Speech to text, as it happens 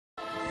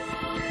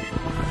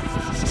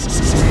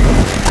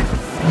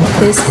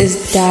This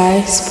is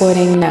Die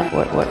Sporting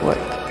Network.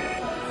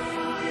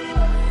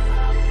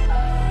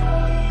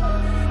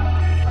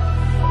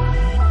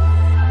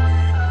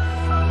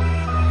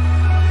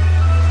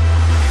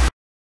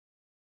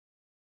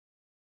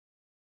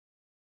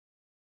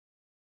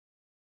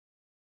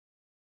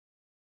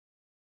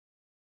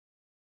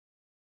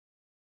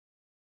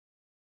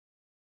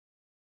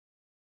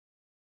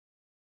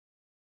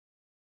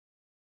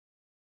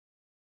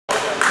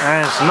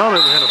 And it's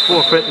noted we had a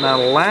forfeit in our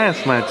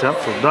last matchup,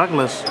 so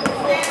Douglas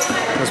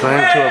has been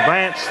able to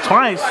advance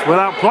twice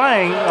without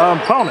playing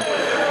an opponent.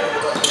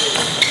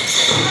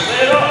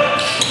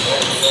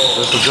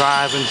 There's a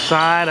drive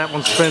inside, that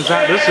one spins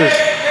out. This is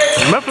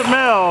Milford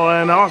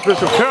and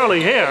Archbishop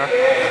Curley here.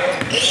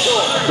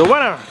 The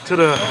winner to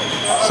the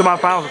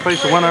semifinals will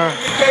face the winner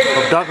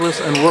of Douglas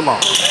and Woodlawn.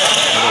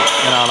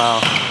 And on our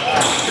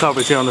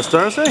coverage here on this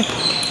Thursday,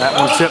 that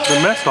one tipped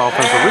and missed,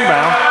 offensive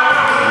rebound,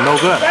 no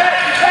good.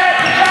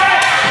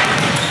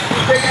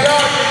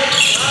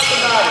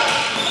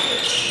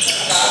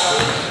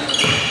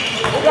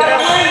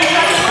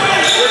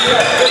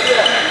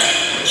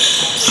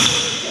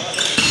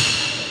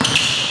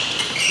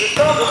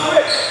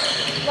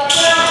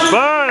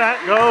 Burn, that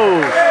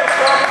goes.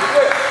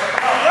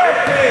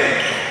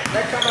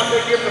 Next time I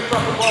say give the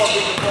fucking ball,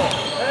 give the ball.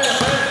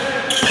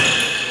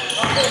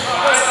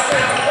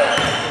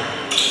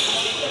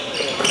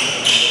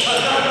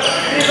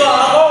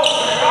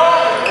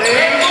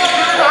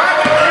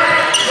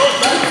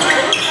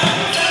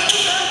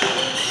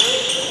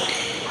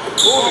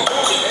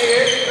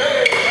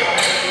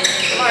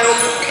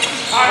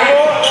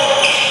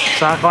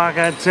 Shot clock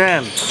at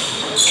 10.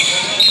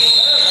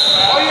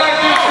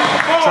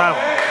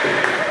 Travel.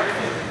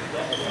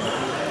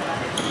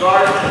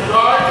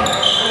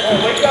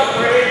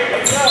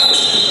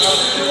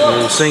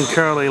 We've seen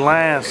Curley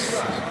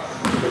last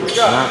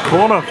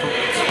quarter,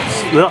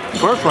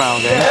 first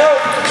round game.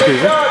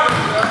 Excuse me.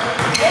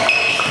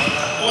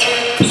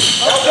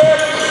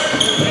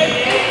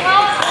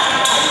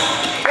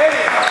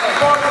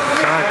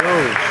 Shot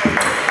goes.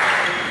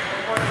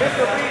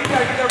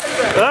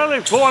 Early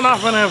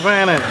 4-0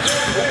 advantage.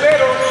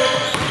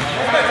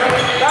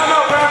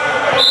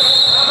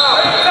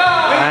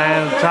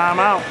 And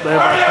timeout there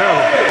by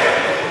Curley.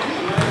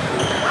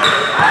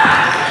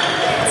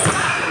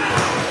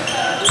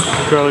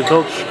 Curley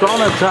coach calling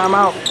that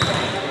timeout.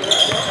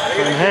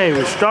 Saying, hey,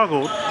 we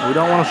struggled. We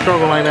don't want to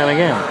struggle like that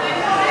again.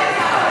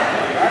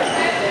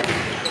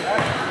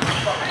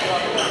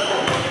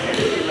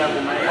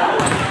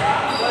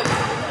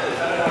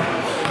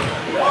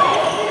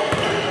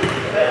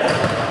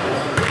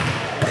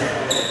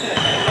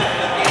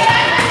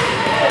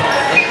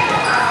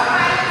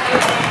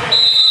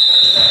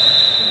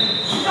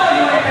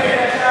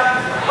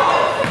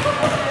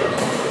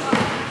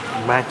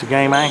 Back to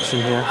game action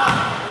here.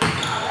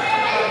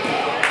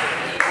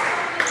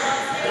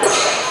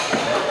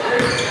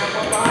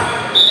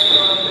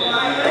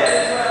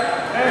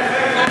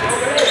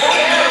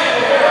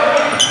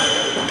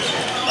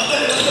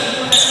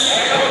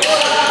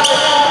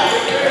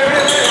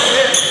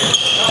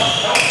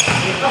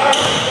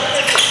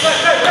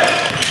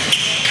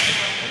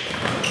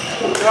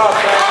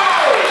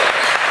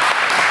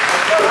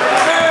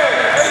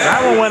 That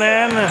one went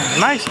in.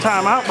 Nice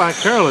timeout by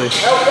Curley.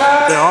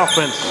 The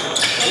offense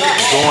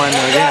going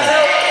again.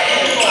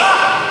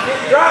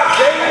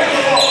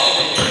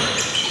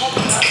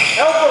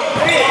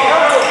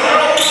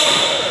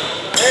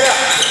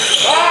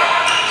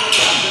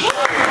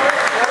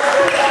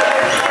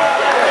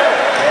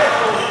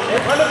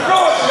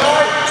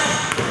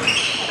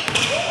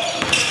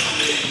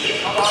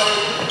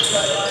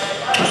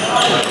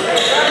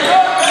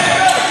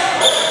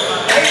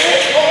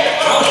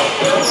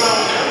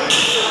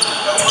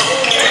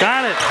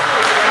 Got it.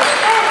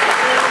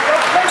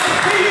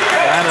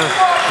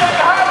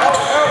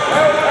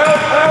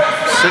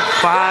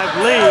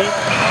 6-5 lead.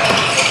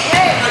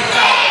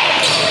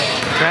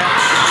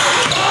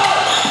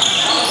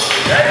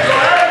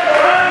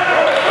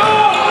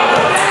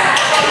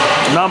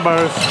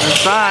 Numbers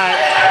inside.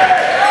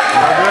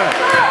 No good.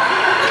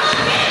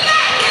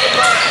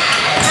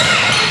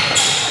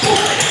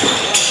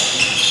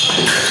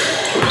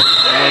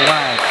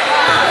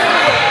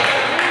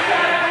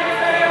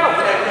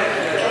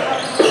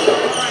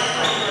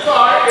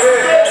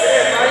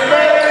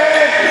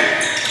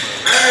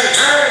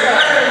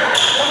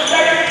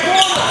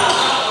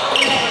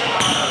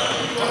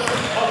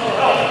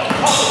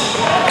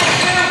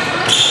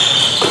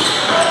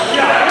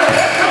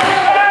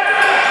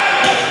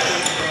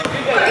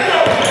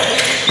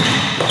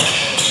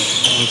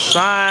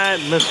 Inside,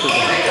 missed it.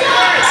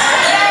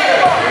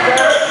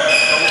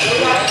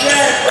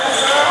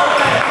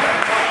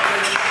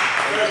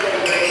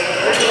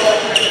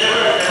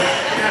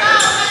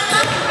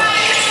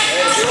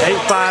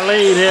 Eight-5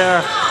 lead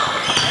here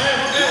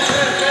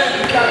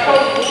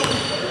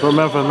for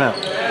Milford. Open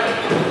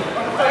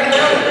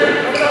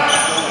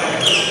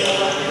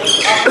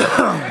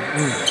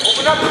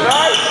up the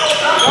side.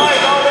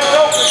 Always open.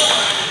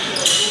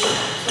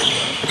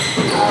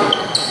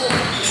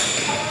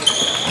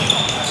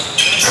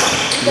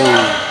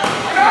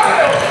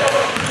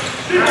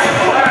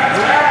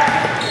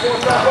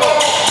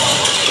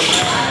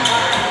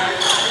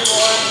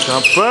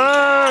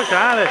 Jumper,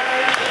 got it.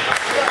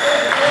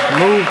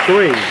 Move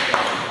 3.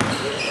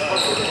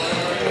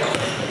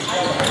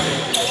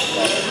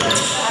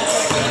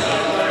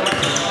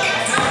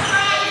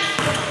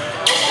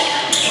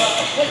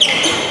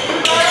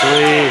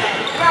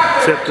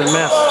 Tipped and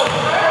missed.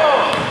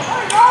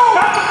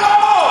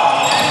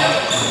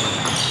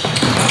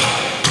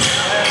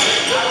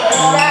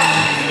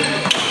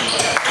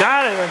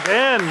 Got it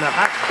again. The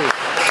hot streak.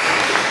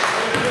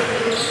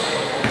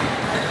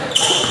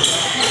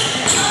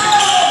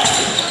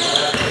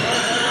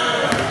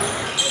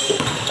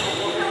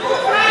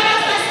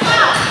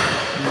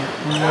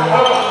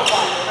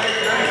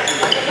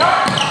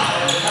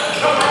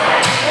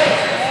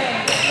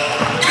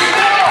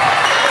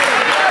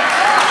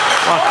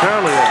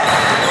 Curley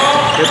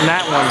getting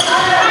that one.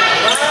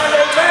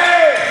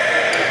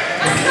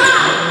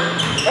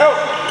 Help!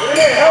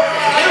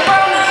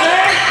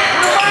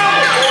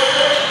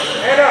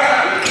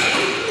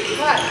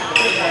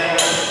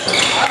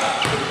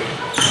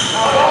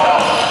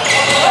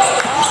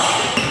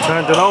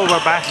 Turns it over,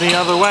 back the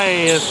other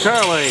way is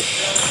Curley.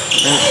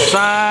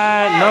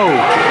 Inside, no.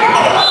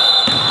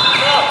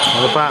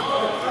 Another pop.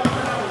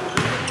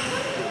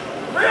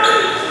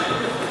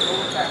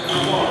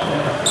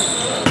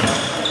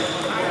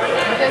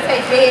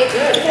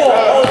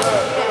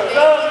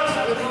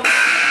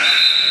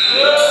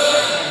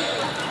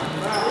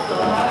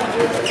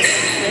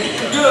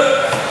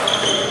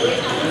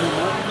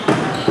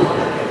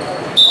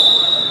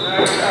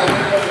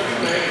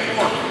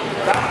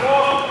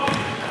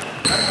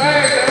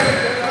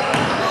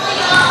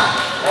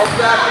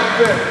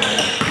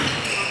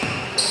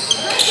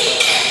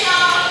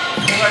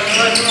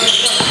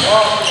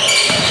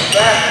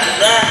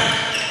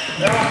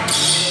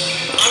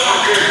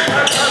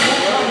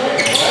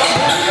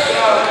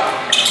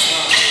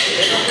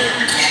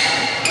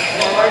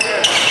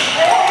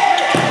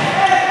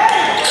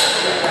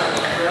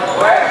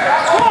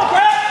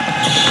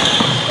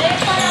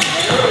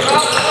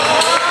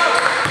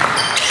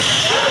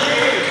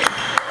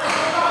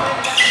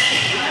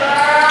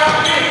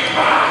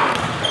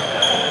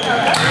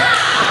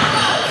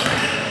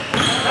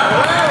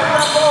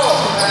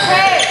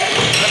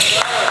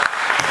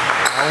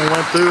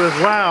 Went through as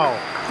well.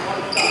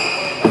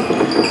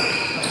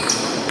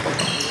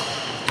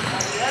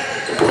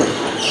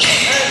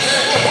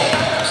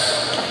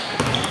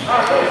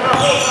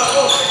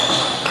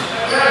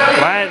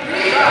 Right.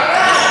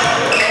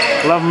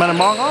 11-minute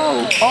mark.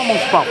 Oh,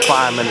 almost about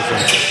 5 minutes in.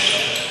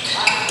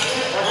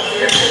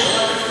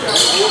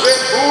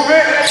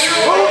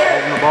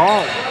 Holding the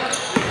ball.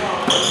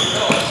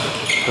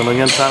 Still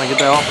again trying to get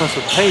that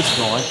offensive pace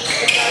going.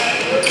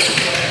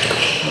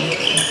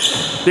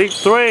 Deep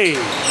 3.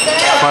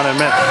 Front and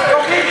miss.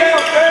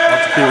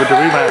 That's key with the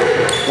rebound.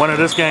 Winner of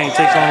this game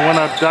takes on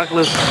winner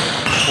Douglas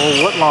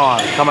or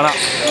Woodlawn. Coming up.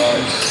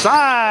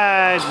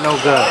 Side. No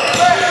good.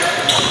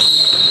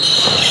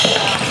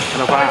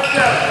 And a foul.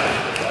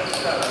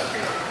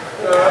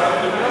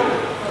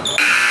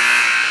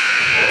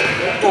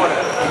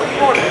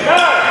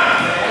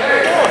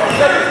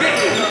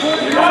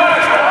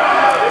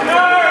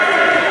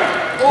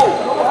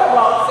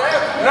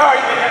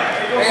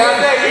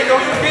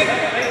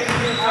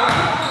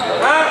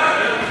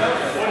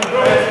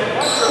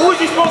 Who is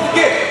he supposed to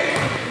get?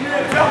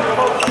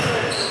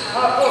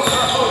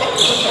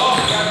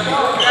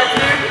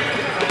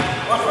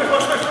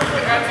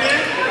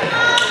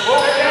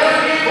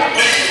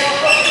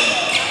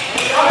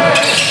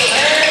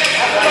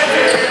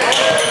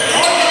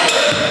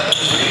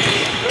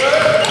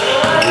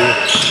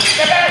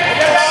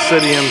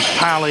 City and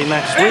Pally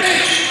next week.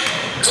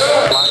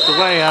 Blocked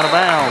away out of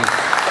bounds.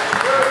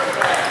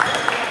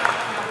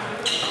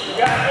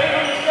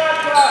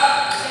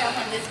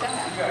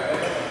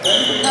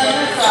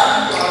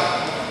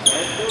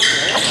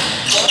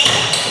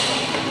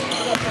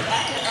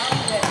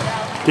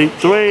 Deep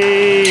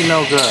 3,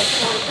 no good.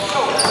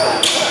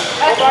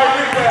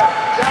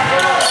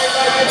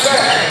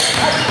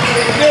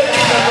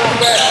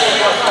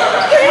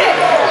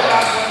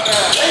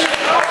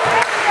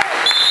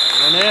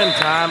 And then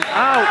time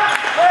out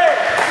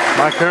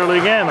by Curley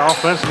again.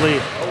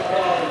 Offensively,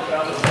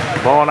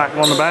 ball not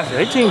going to the basket.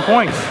 18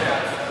 points.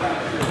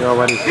 You're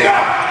already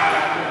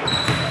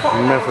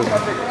Milford.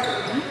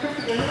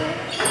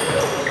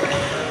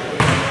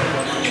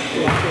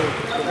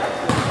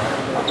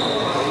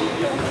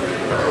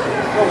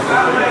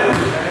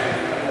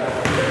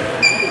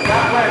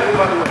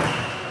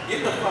 Get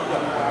the fuck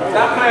up.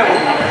 Stop playing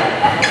with me.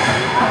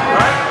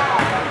 Right?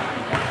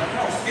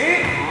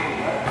 Scared?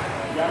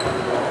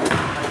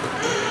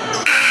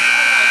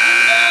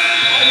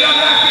 Y'all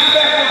not getting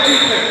back on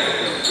defense.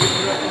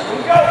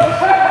 Go.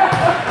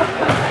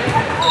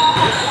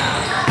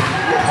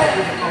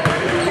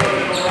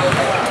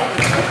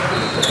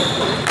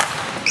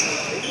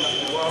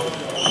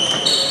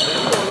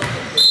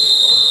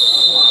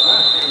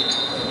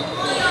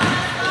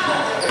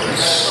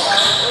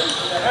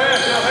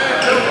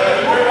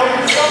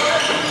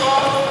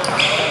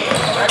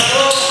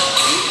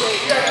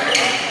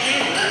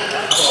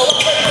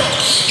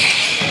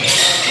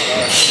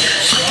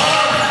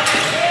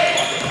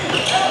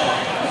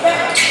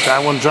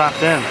 That one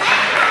dropped in.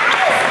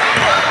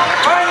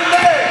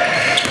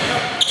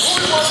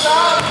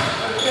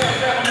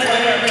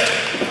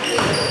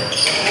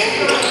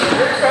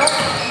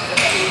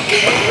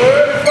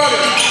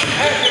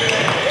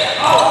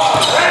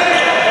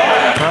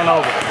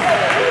 Turnover.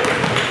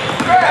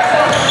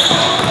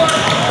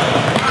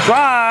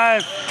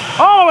 Drive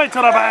all the way to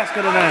the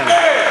basket and in.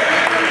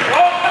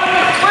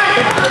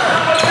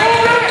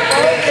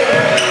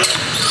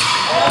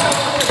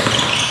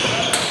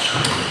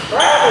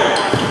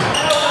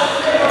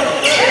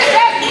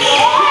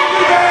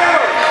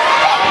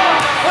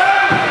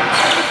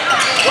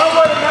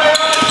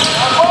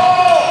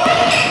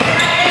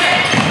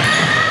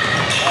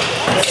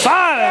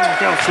 Simon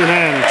gets it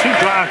in. 2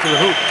 drives to the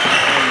hoop.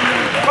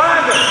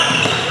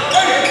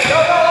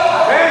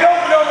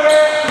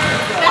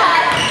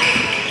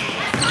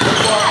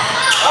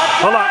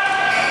 Pull up,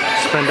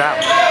 spin out.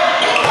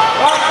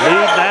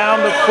 Lead down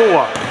to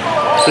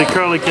 4. See,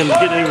 Curley can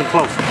get even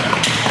closer.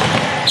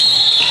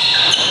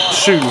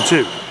 Shooting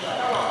 2.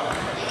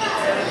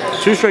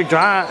 2 straight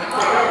drive,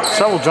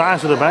 several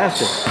drives to the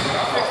basket.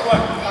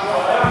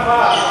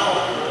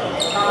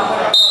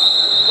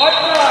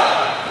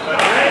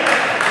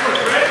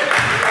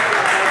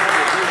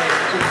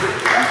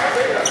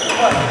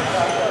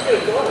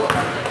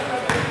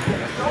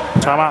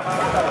 Timeout.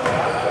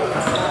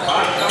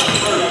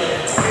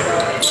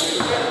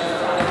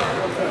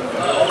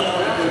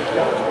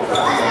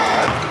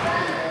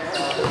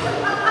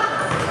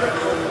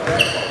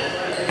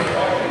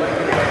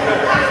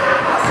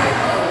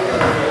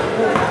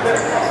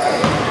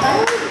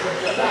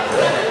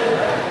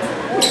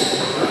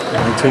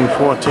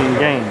 (19-14)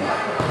 game.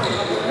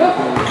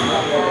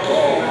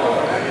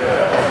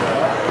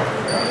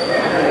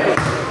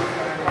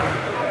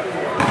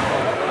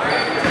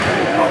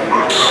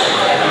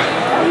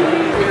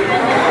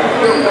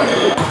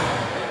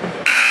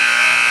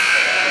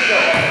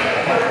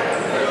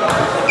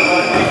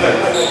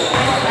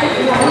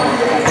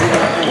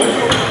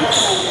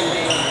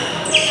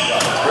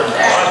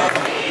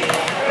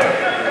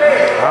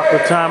 Out the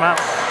timeout.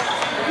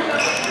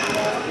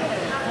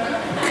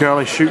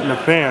 Curley shooting a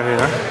pair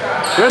here.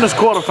 We're in this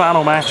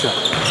quarterfinal matchup.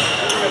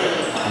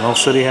 Mill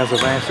City has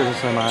advanced to the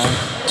semis.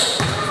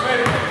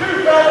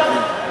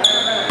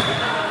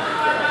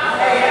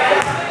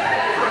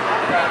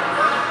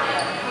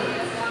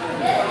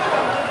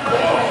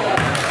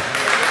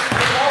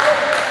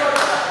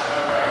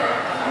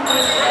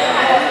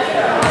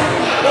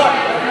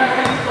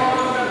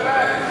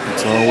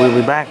 So we'll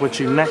be back with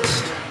you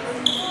next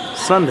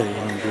Sunday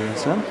on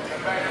DSM.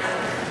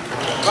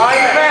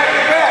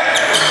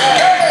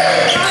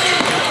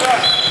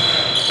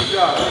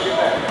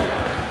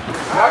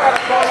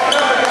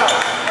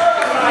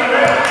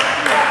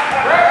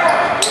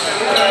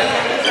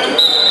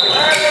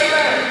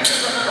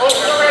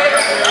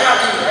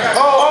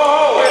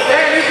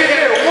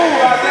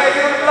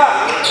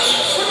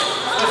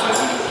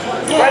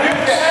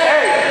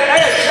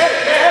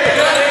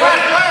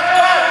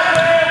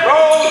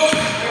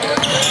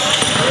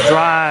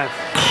 Drive,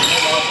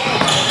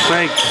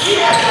 fake,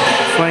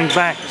 swing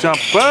back,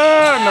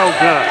 jumper, no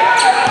good.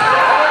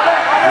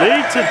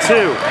 Lead to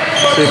 2.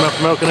 See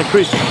if Milford can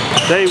increase it.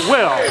 They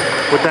will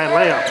with that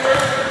layup.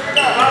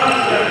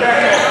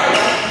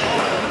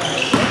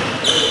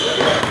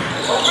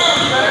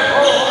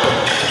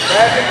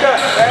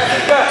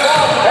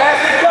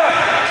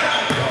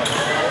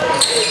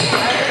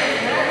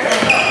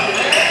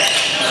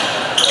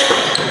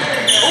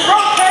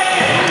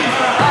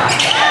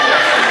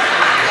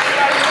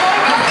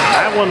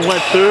 That one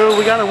went through.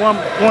 We got a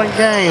 1-point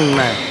game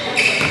now.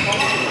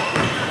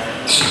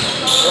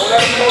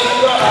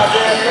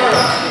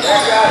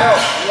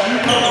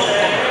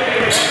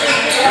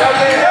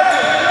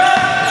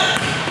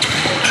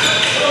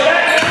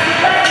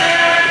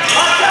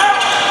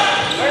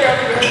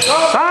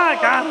 Side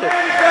got it.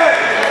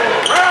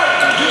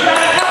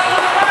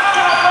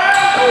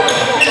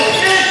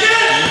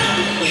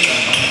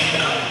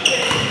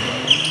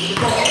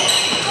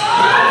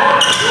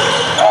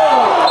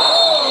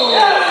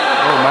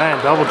 Oh man,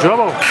 double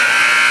dribble.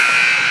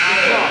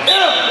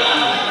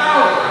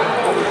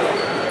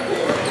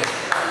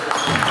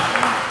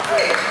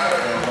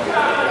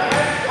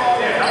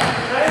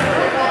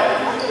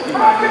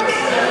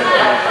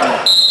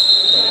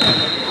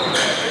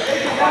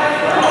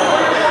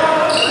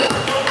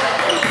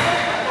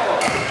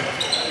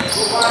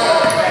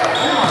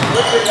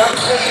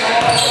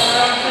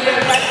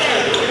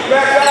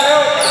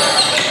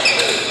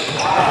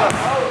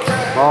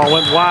 Ball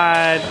went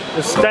wide.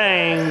 It's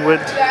staying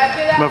with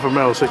Milford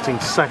Mill. 16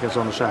 seconds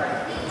on the shot.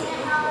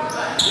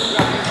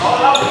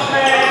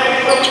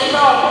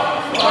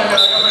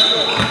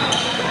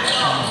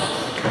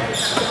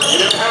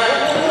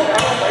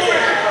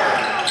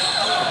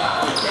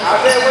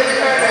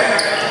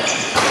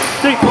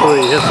 Deep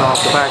 3 hits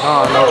off the back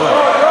arm. No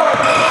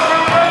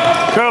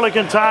good. Curley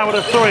can tie with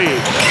a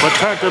 3, but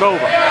turned it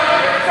over.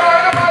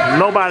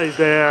 Nobody's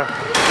there.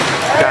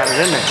 Got it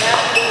in there.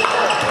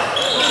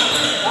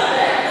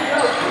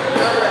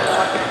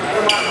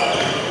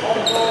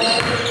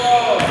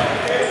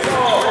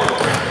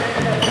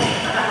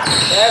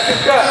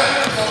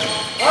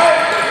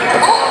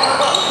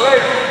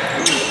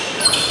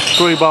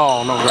 3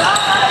 ball, no good.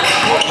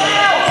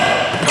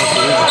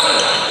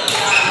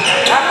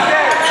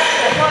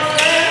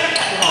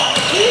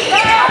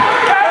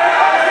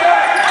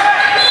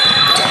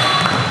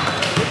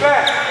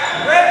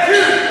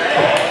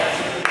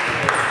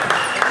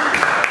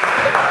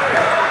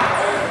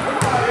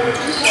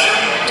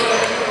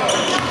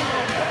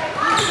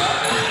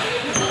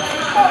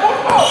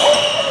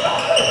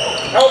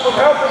 Help him.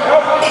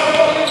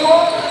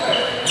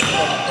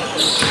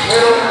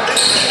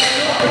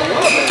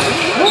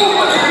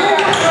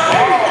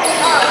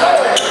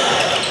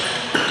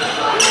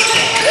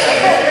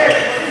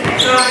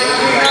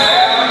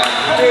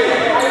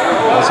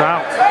 That's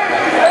out.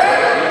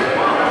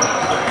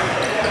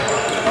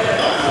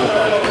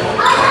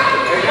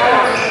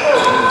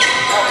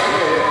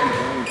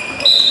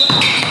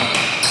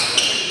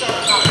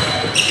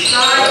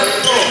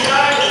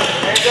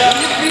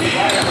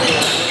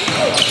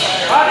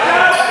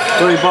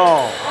 Three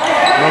ball.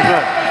 No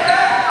good.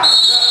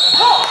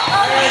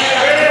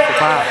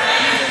 Foul.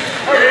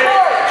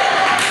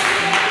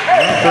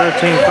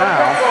 13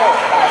 foul.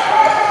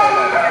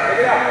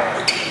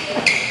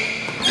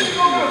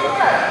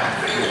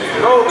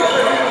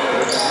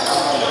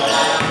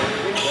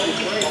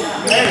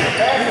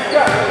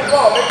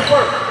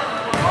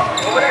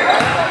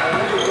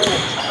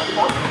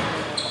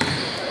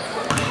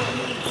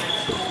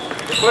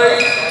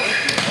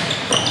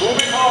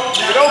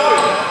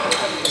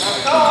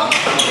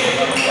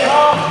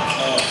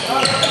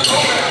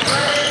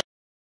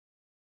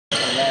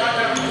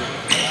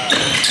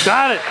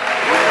 Got it.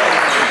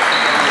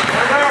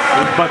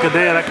 Good bucket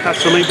there. That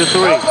cuts the lead to 3.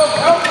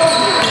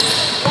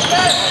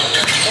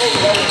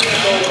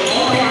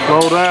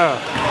 Slow down.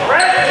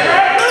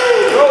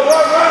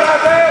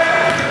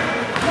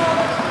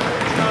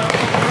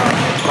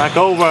 Back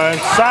over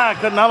inside.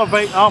 Couldn't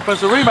elevate.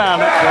 Offensive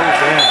rebound. That goes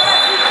in.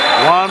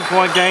 1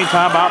 point game.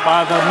 Timeout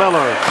by the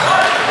Millers.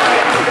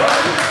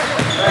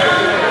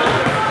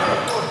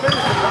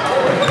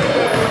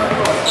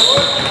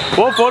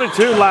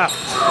 .442 left.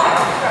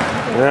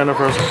 Yeah, in the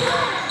first.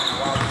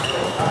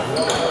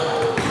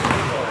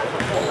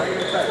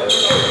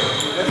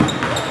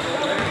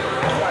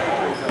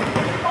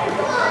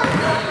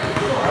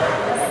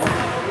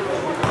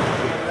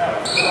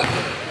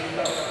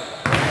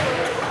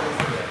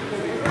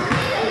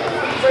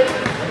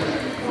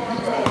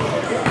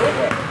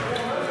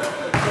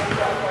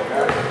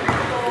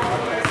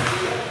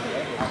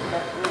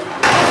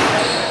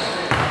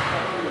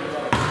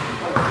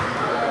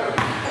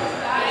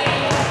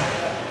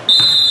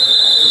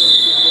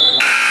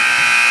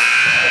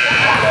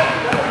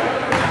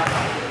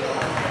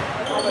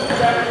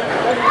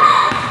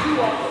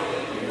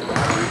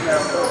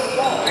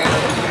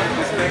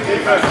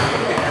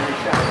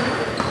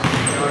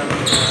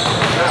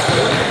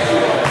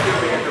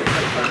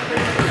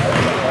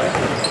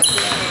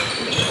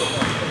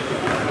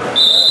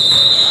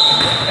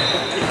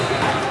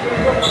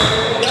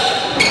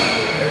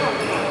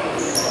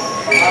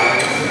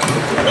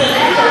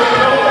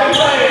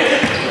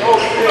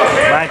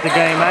 Back to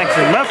game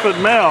action. Milford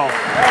Mill.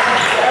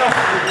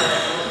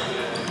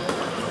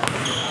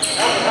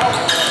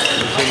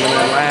 Seeing the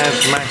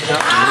last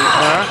matchup.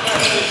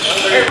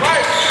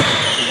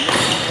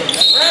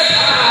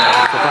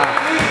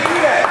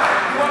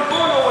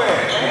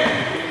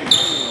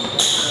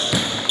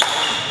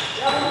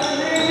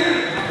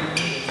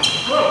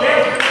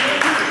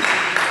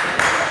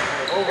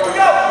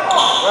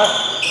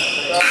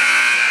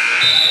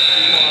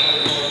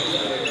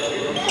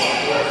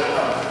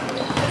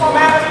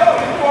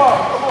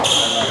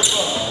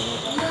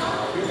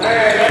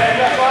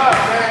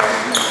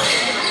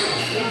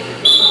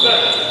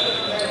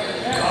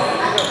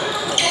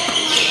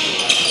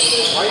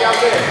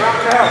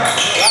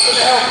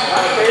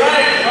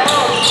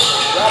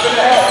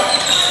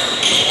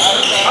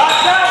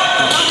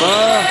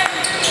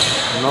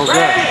 No good.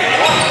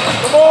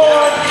 Come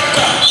on.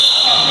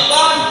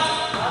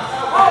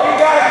 You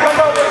gotta come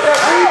up with that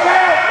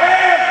rebound,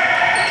 man.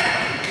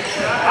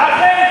 I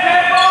said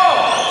that ball.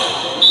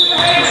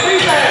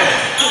 Rebound.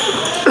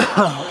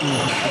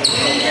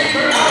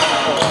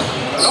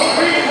 Don't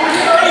reach for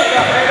your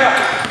rebound.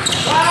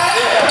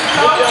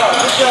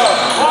 Good job.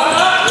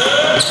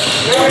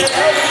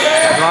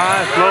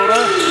 Drive,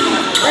 floater.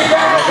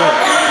 Rebound.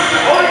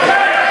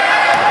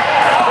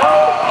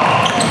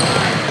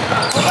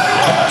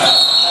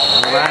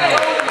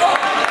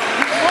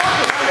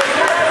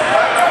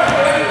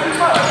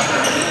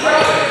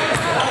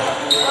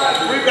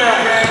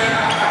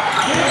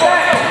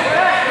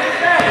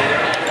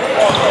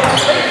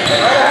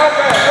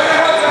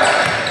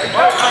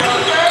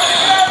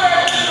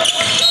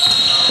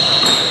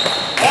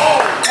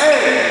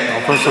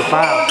 Offensive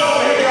foul.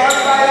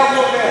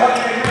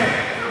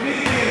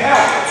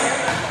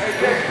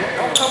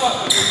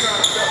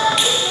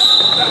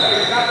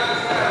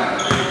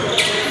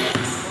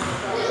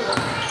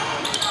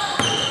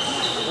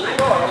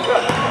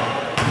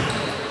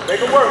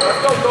 Make it work. Let's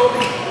go,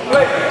 Toby.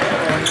 Play.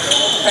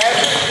 Pass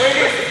it. Swing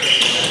it.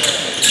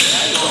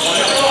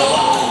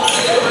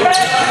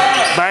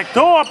 Back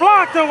door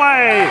blocked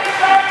away.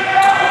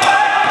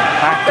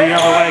 Back the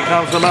other way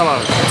comes the Miller.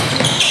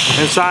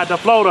 Inside the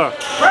floater.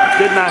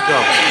 Did not go.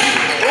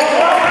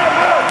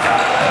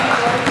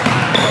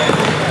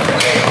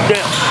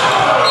 Yeah.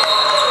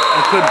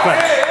 And couldn't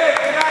finish.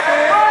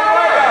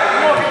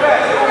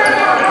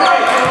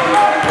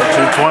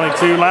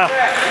 2:22 left.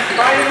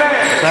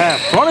 Sam,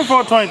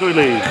 24-23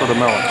 lead for the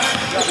Miller.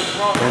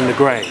 In the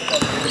gray.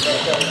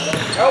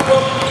 Help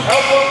him.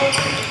 Help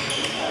him.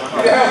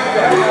 Need help.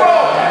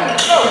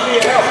 No, we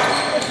need help.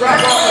 Drop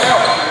off the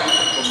help.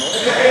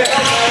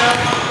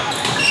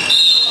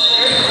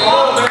 Come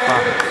on, man.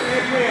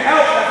 Give me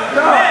help.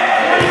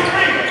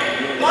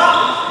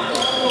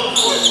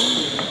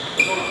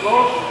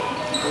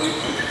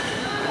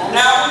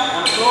 Now,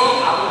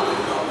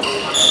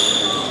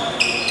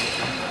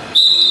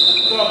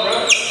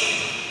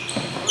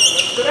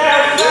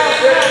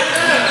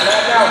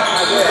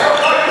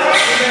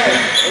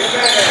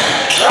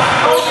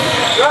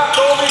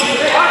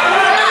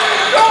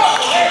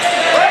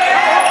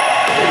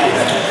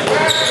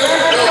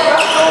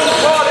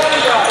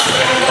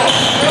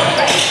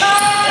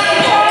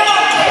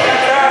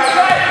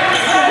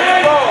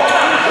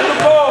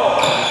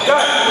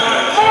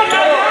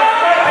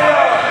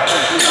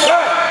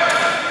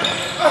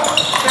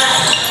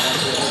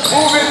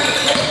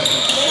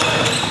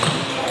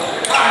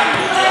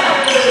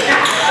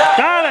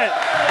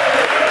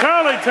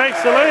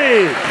 takes the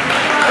lead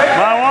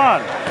by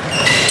 1.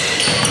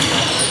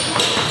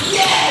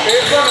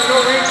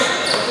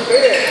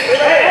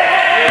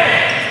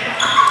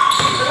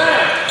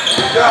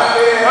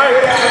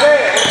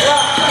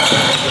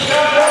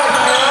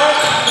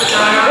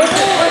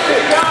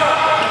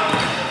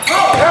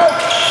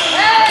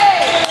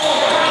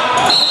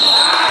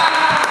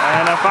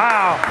 And a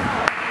foul.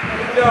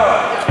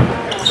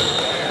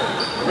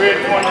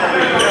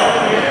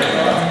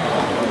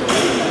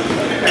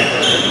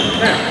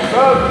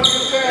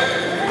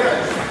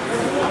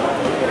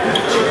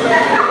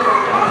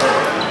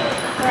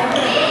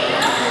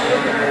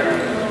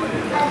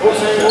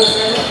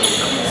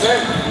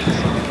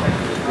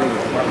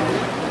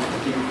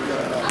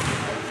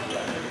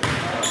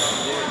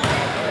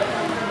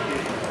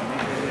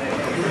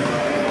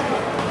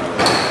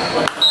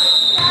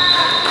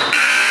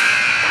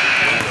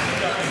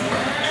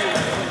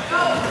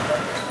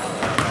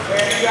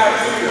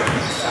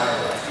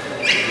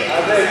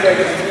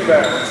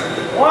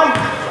 One.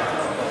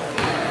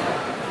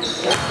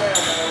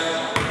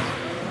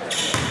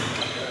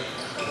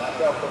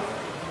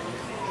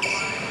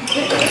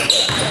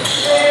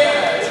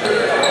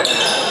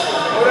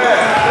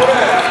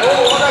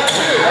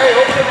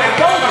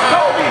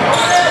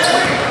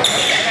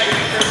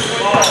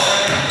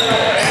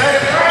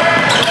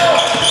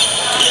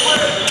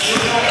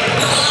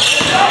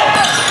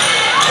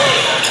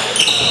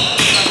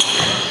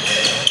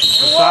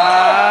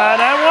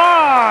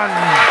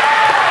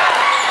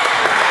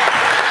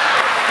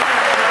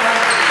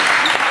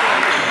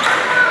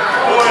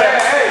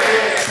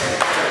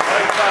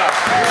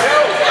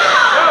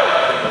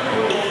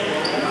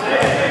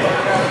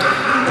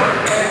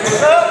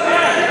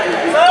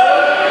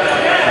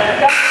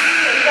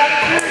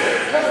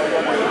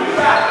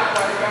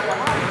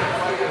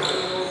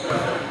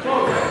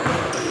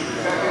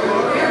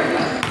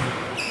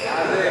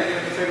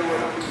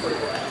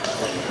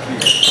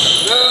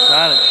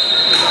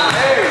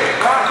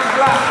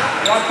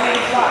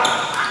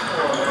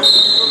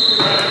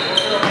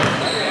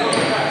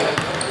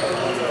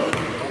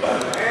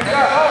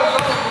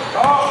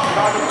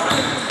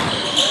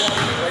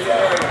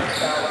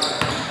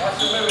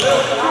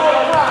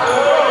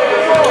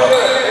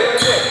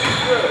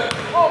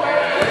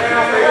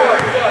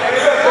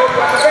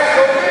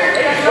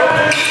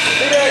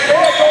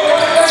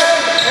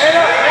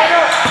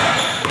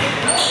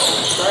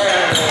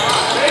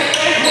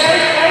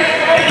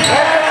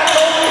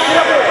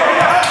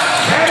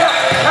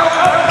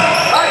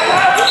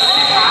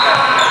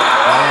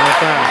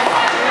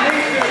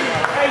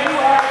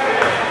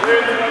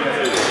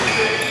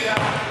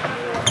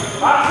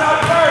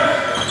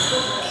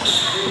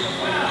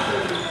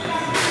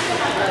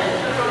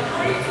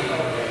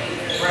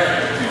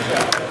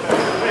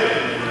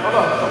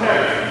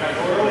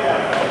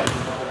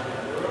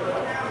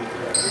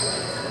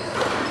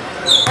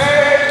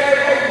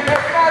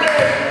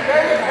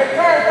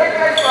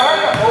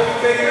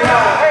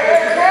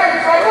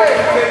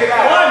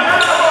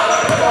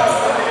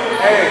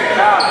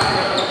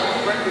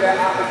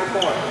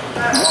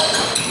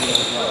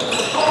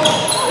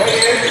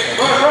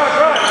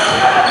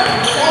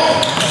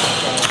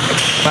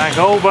 Back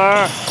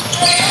over.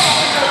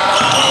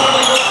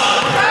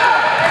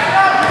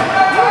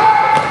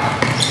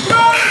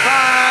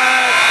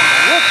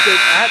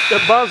 Lifted at the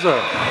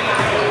buzzer.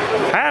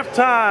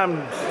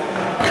 Halftime,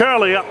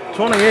 Curley up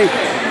 28.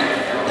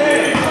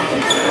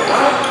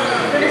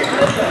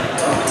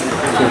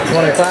 So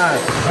 25,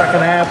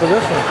 second half of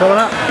this one coming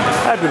up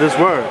after this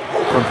word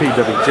from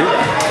PWG.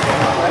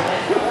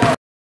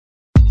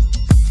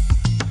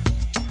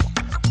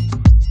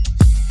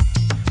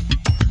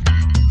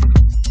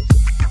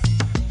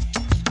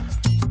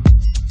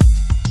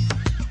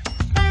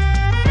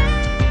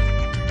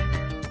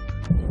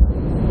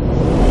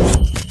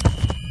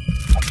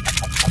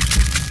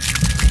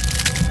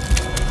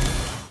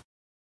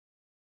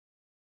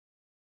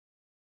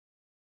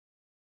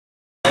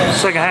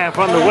 Second half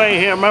underway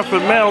here.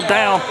 Milford Mill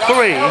down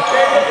 3 in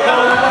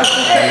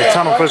the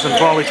Tunnel Vision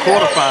Volley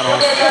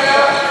quarterfinals.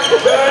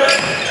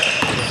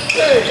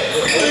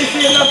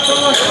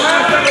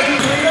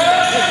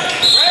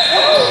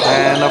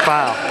 And a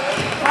foul.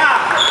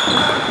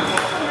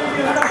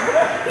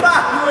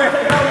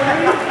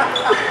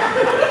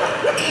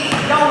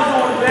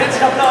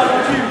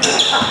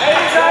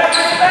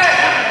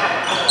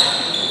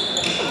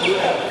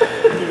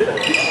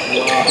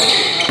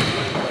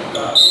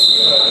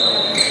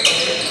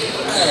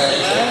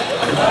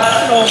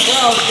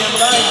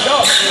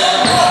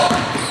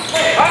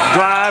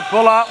 Drive,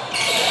 pull up,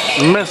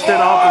 missed it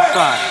off the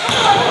side.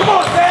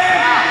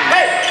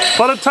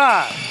 For the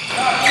tie.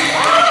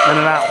 In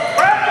and out.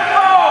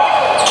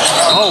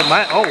 Oh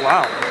man, oh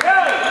wow.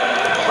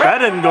 That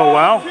didn't go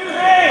well.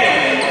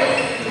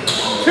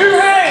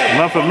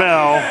 Milford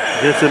Mill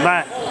gets it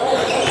back.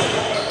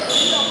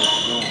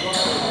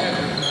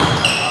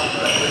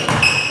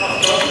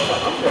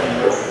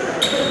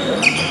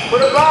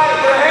 Put a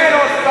hand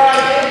on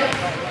somebody.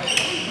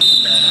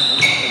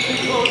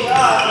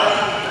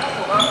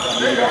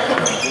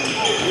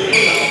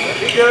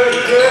 You good,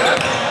 you good.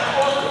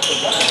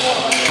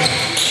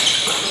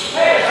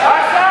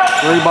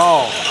 3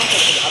 ball.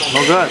 No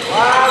good.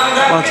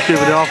 Bunch of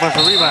people the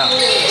offensive rebound.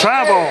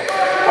 Travel.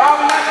 Why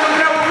we not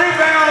coming up with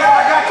rebounds?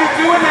 I got you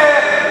doing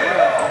that.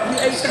 You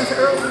ate something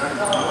early.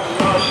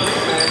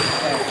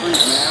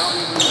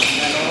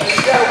 You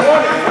got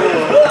one.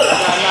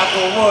 I'm not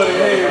gonna want it.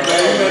 Hey,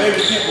 man. You know they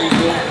can keep me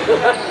good.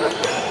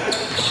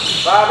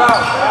 5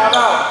 out. 5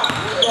 out.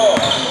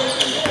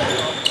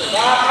 5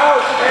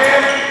 out,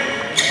 man.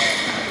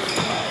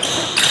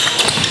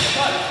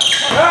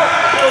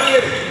 Go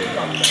get it.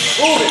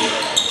 Move it.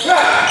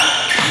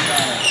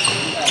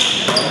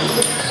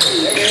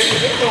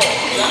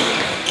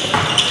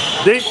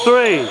 Deep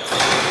 3.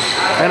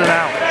 In and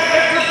out.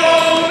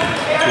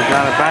 He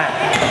got it back.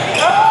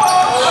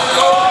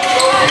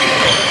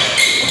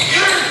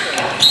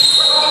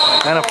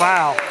 And a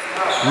foul.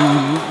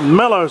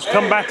 Miller's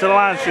come back to the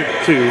line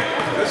to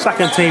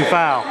second team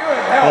foul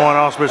on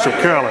Archbishop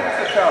Curley.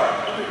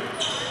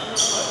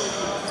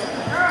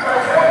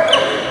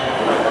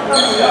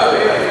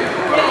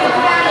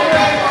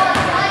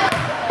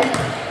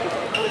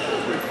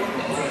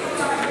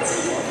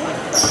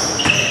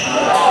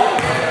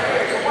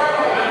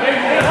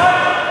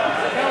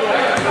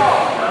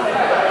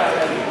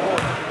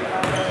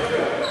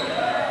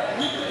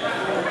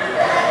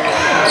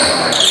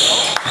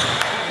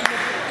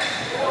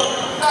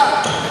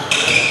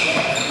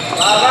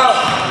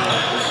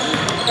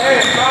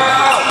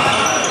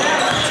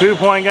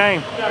 Two-point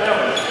game.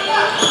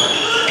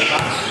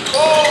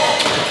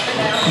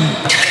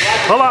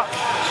 Pull up.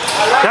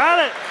 Got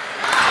it.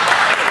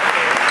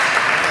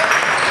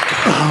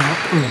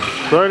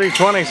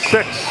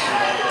 30-26.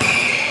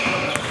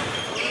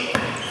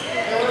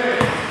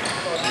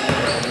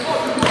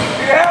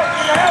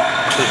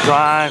 The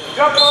drive.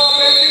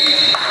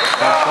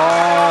 That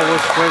ball,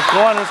 which way it's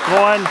going? It's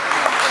going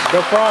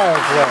the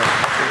Friars way.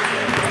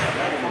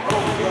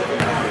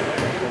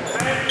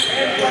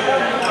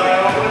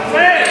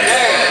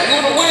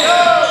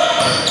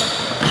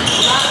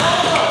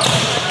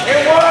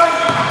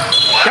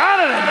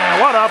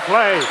 What a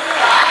play.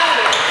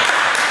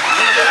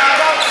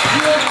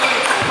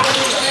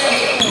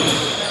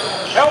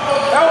 Help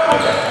him, help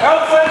him,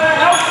 help him,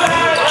 help him.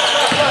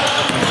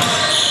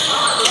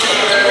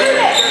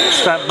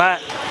 Step back,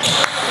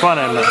 front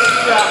end.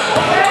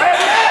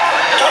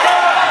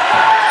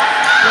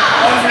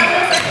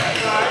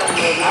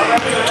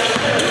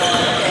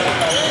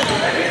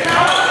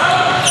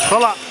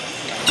 Pull up.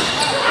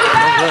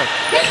 No good.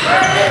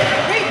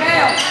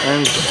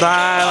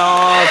 Inside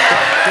on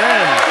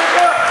 10.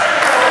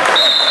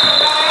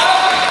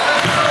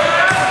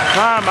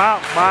 Time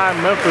out by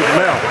Milford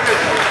Mill.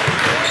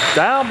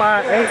 Down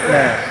by 8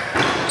 now.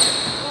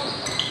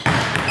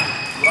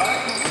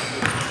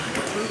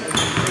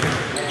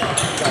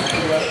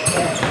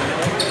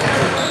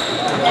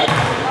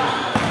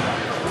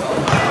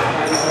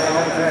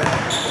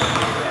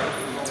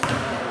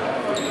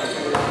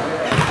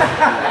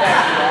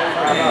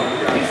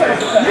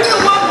 You the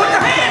one put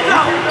your hands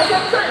up.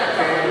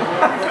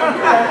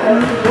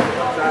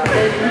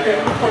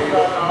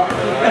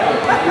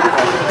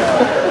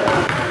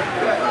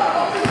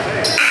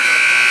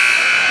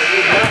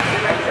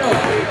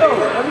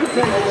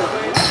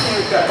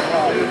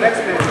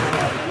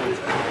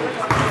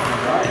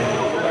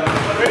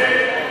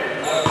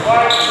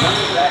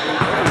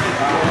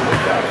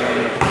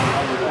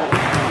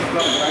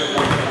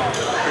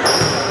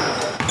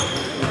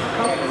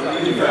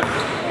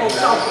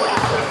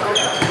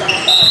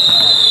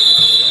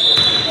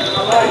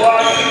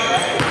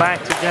 Back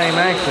to game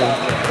action.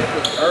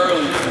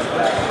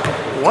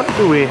 What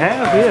do we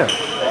have here?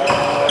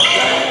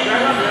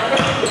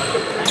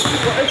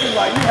 It's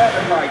like you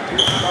haven't like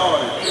just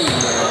started too,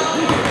 man.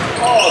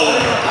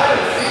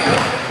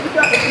 You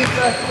got to keep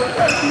that foot.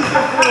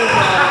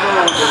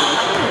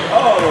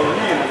 Oh,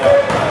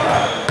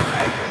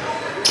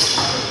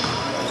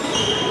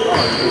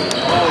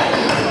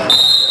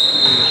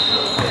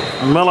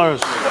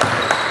 Miller's.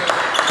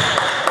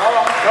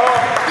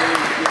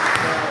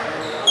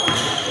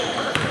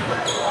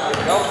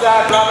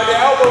 Outside, dropping the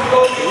elbow,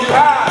 go too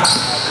high.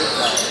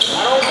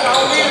 I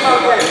don't need him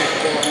out there.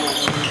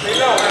 Stay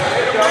low.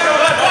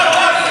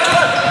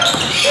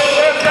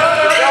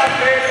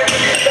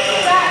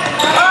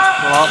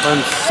 Up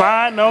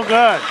inside, no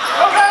good.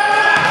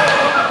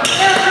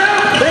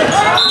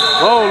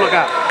 Oh, look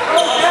out.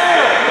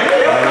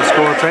 And the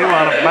score table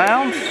out of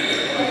bounds.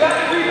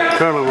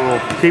 Curley will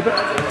keep it.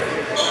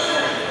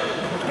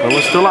 But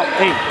we're still up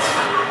 8.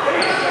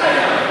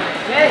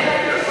 Make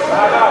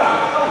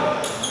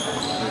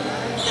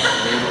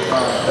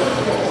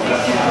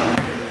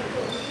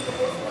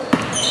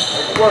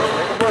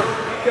it work.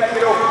 Check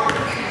it over.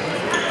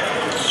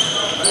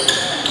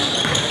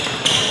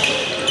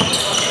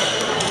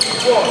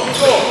 Go.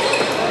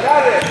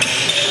 Got it.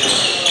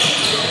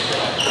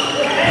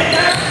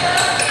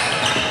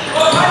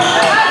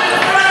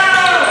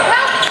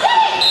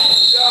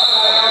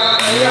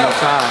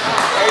 Inside.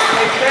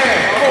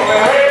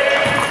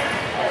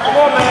 Come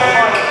on,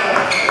 man.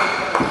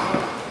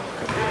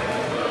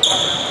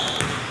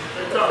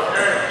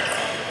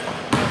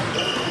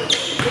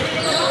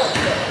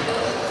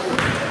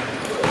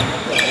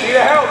 Need a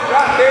help.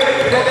 Drop, David.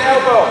 Get at the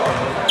elbow.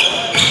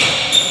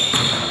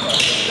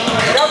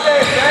 Get up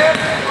there, Sam.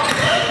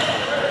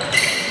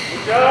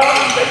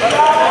 Good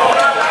job.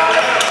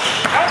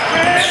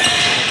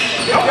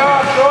 Good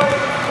job, Troy.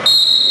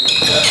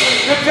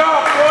 Good job,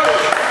 Troy.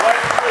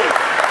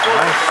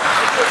 Nice.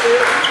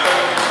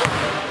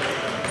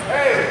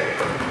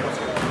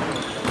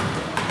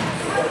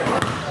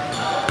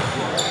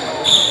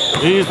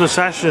 He's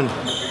possession.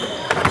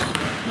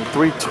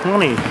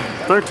 3:20,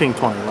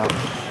 13:20 left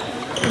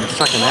in the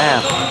second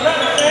half.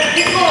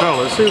 So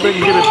let's see if they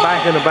can get it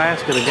back in the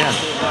basket again.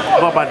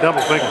 Up by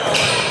double figures.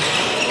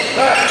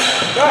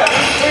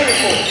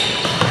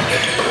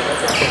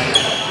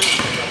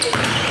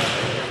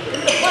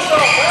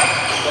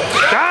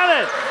 Got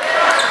it!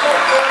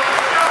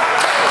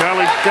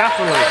 Curley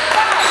definitely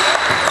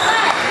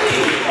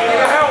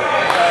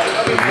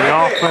in the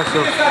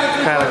offensive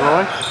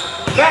category.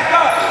 Back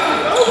up!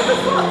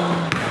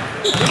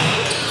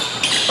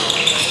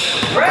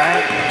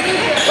 Back.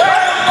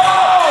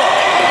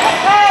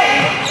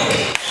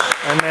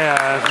 And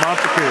there's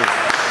Montague.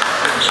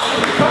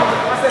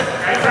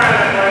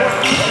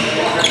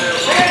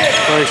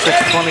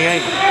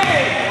 36-28.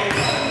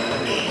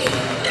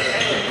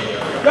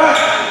 Got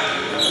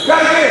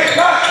it!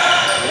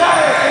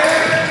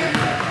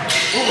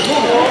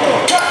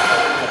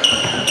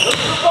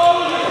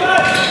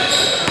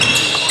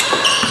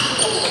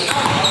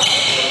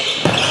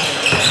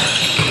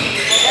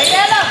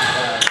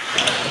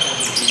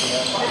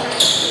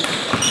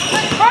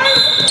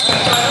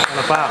 And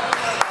a foul.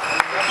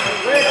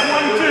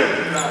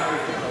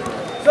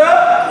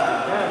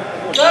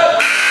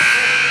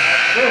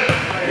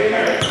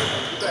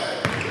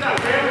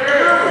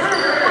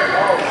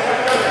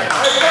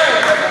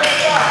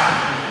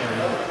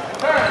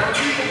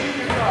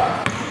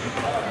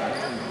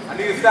 I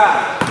need to stop.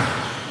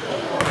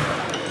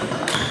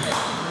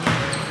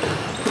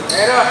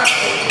 Head up.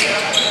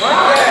 Run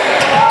back.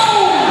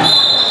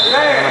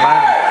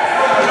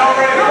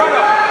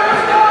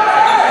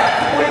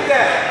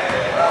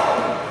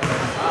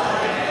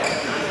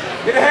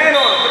 Get a hand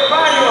on it. Put a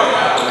body on it.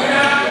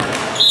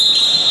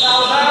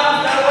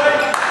 That way.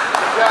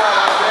 Good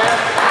job, man.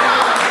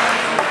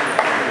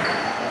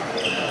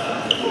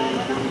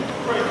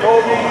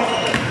 Kobe.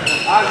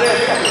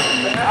 Isaiah.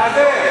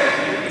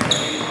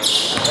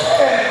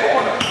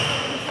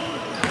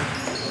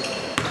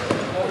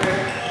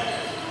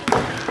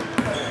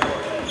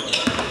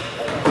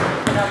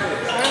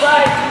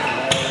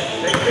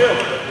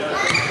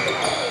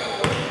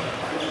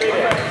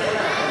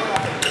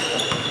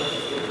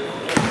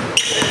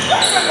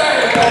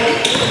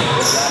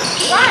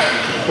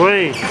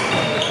 Three.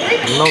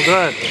 No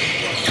good.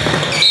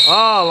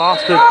 Oh,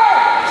 lost it.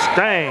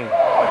 Staying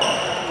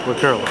with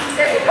Curley.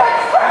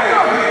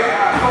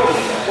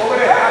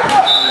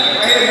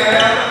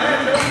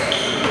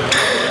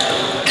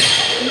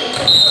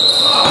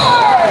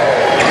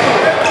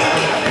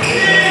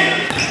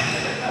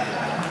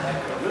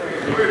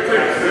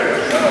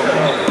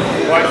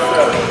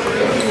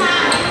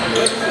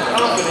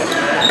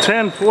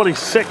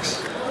 .10:46.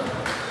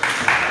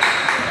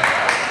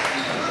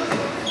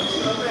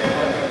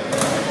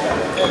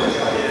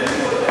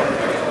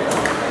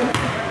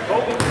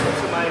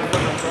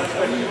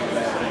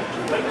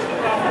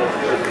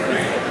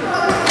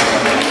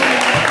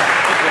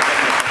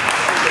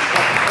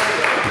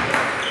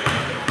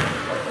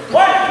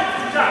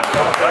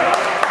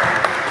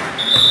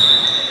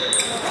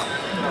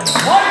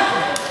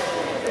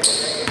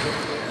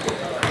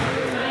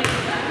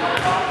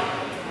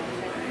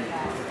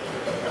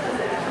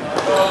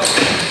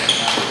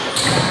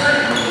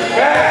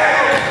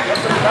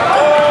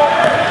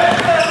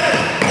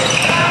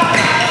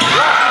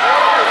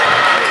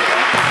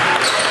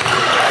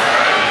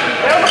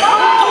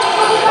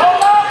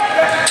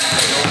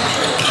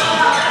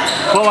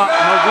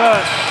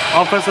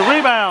 Offensive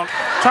rebound.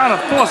 Trying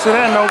to force it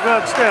in, no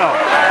good still.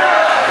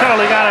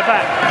 Curley got it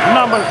back.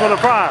 Numbers for the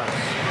Friars.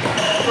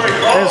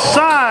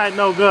 Inside,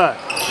 no good.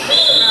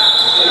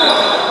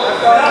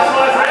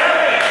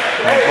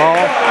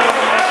 Ball.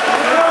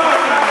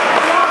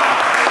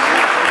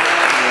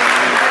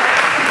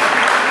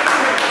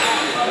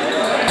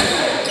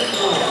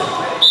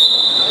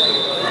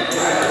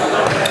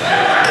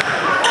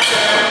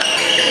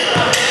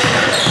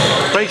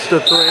 Fakes the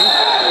three.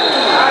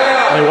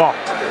 And he walked.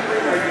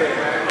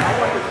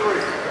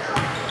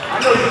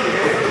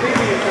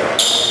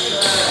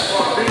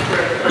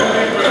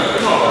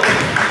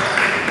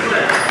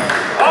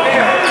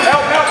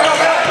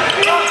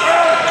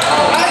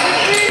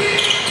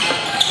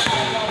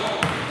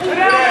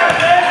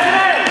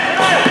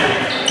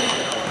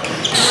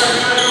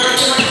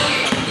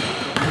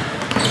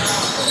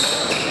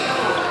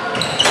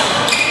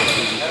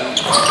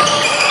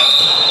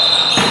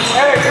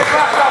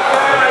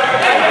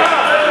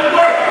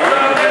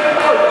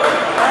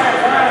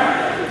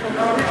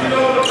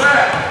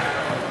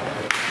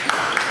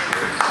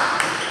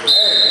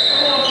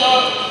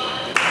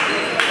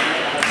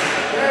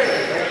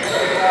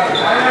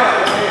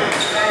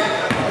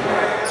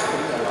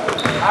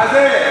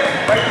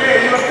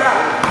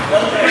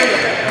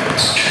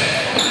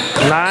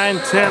 Nine,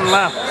 10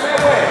 left.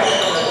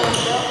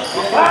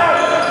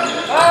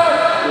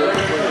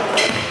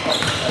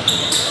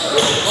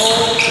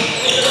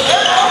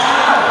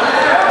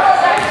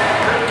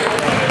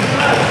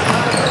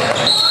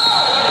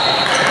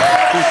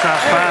 Two-shot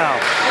foul.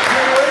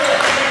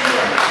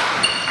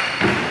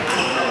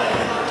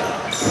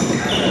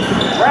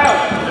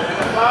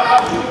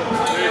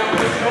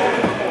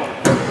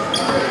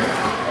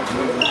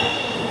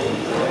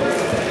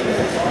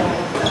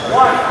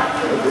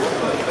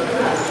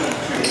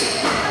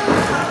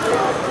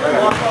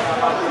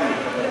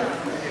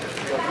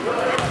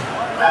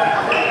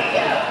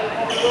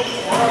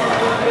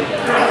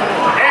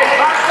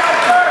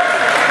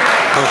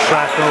 First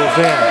shot goes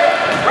in.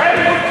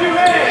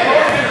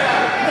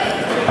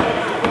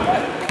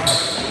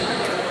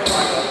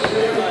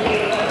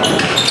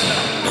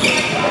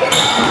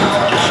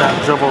 Shot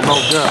dribble, no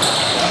good.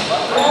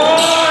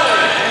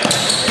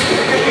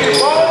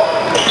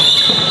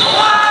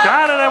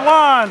 Got it at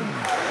one.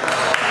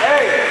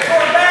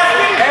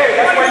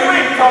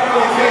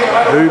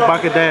 New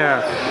bucket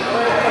there.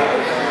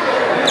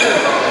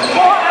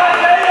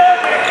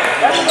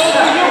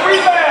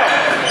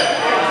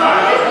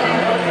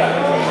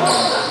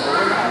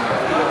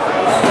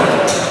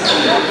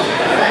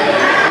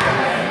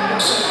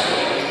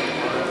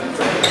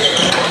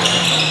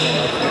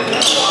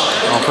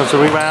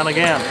 Offensive rebound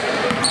again.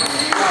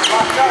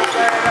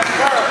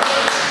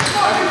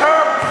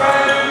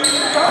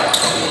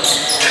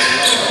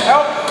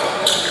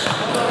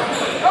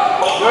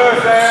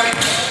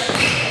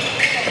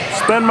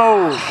 Spin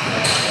move.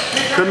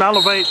 Couldn't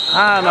elevate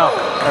high enough.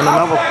 And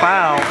another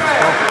foul.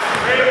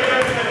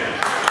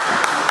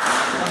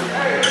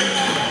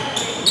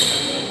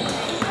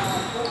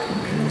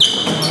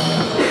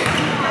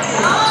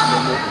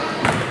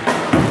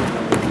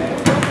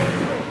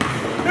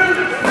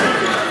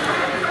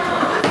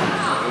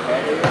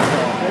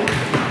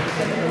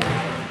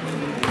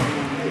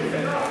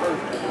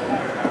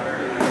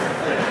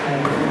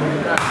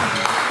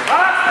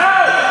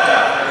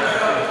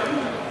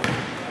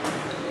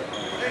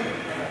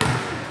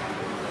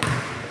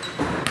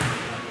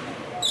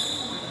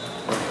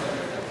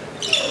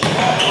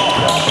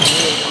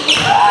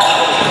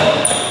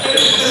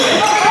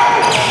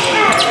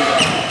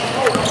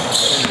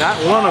 Got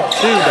one of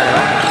two there.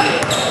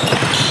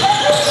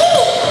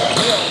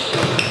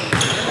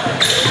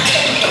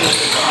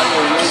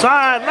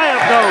 Side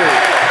layup goes.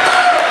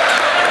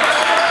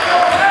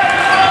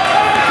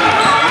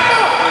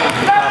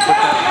 Gotta put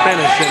that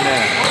finish in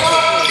there.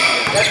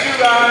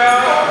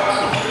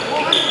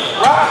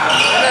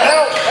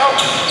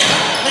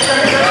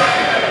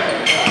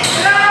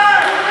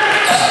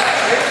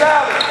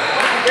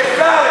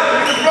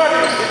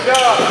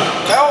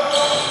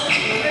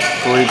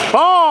 Three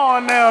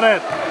ball, nailed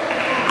it.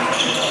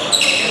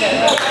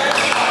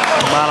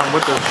 Bottom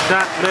with the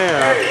shot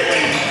there.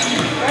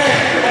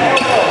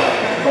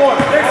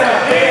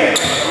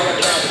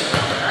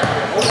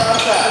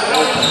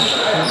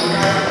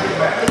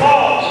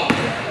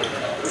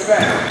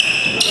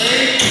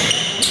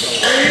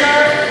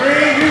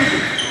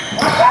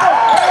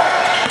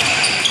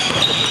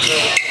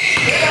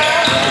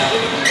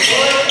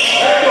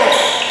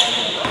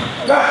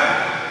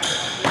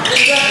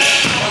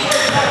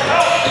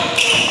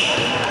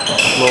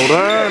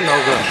 Floater, no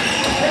good.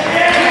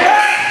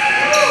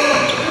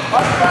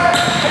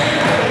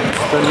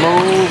 Spin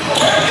move.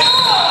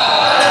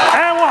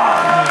 And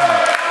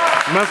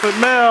one. Milford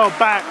Mill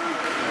back.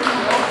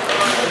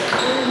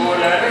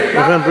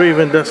 Within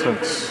breathing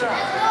distance.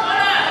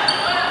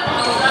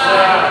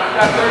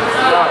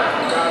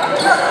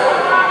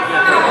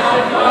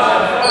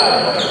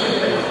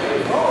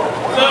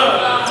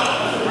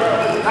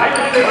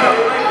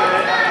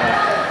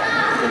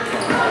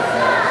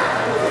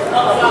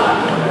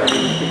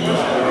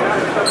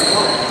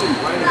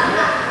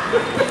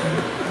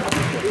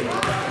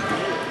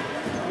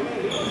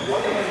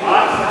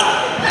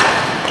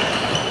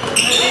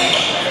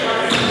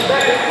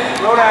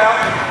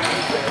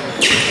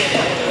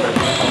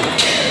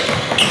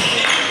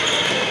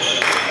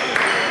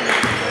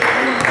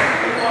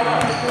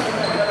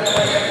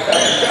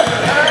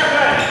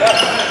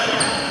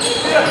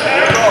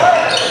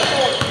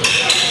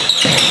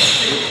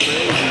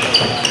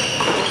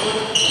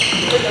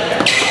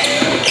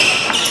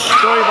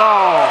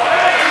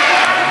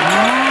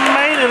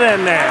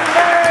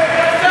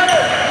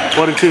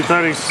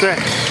 42-36.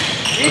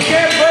 He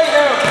can't play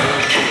now.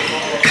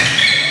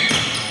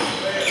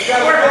 You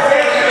gotta work his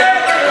head.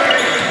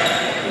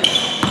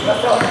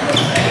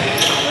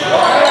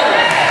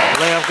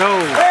 Layup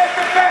goes. Head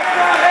to back,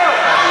 not help.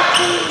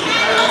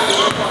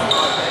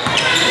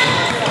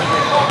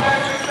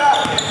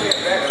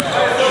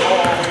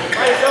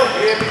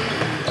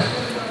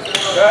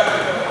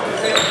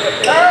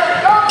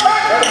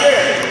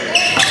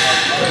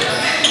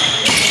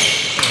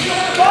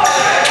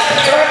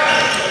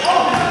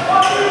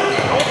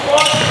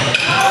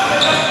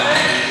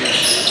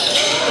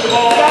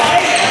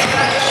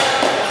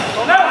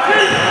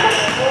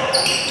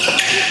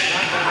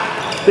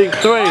 Big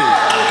three.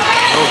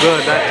 No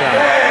good that time.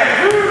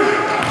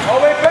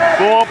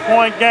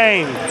 4-point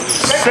game.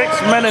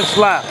 6 minutes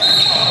left.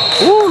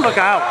 Ooh, look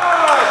out.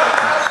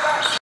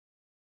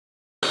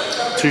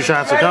 2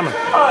 shots are coming.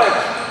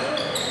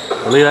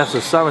 I believe that's the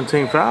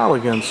 17th foul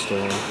against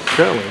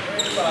Curley.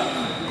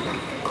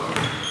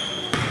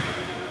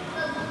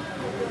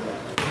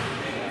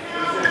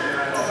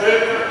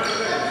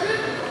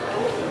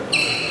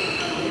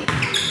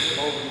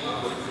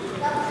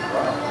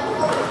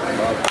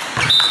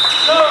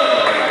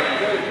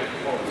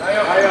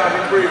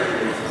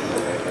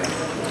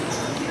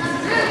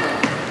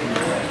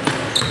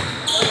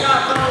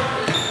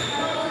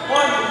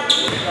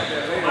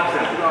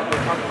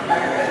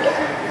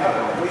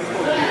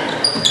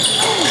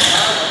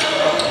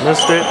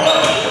 Missed it.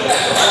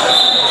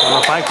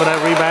 Gonna fight for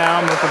that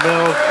rebound. Milford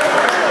Bills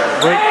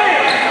break.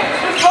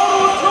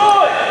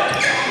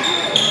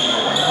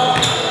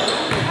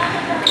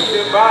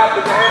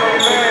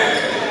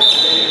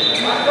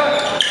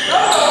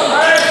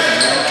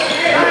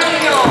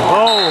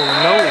 Oh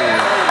no!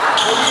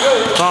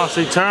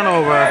 Costly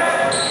turnover.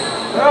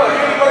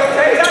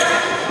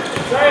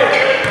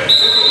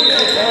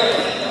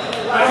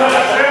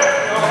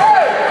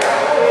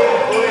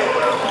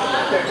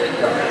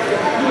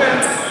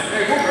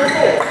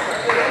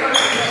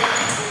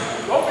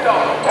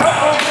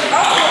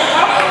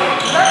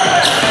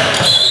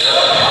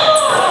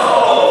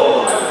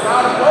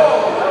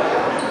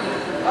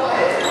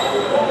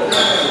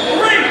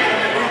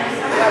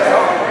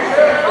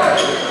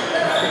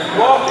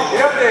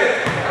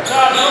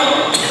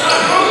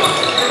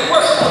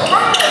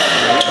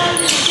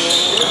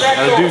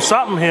 Gotta do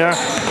something here.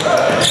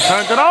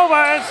 Turns it over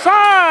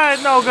inside.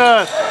 No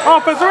good.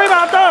 Offensive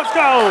rebound does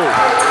go.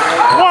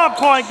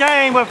 1-point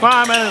game with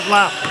 5 minutes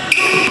left.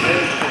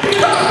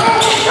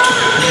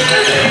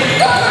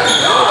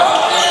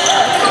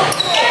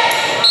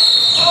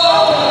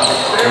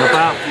 And a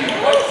foul.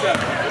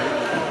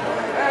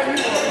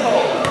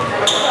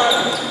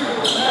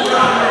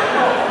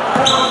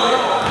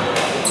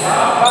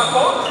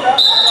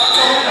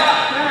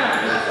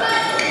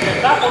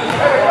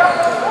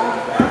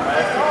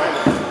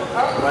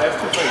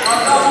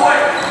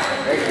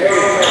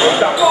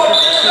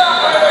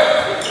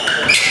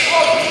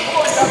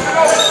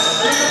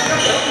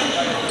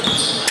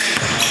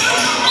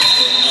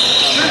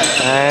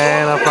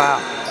 And a foul.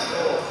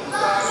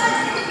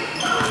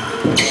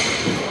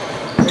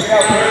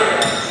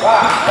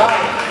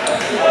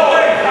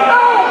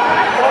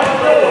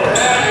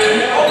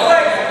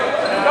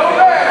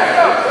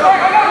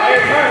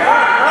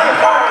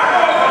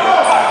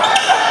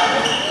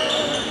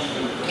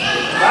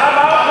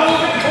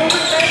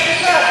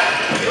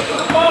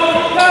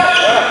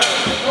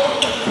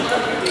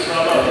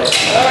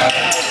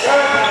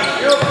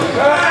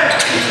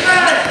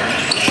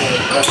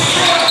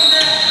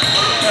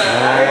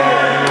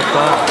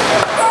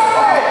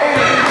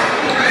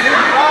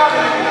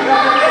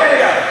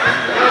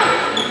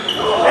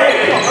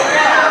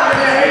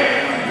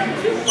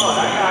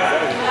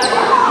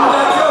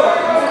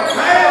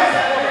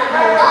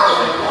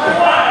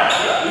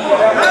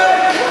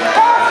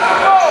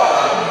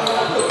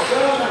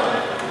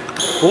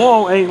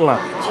 .408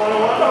 left.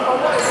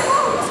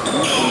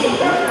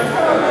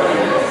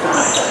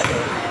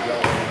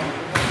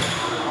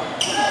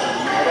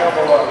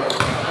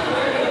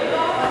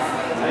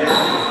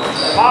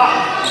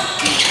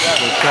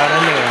 Shot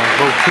in there.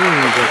 Both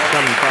teams at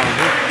 7-5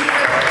 hits.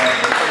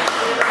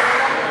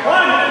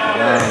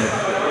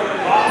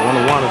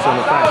 1-1 is in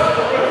the back.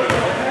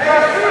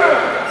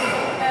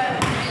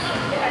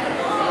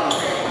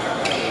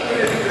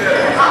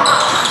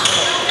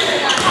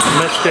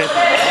 Missed it.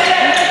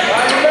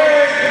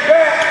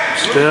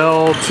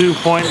 Still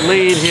 2-point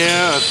lead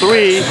here. A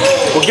 3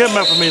 will give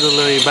Milford the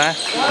lead back.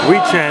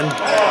 Reach in.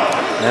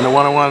 And a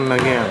 1-1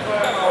 again.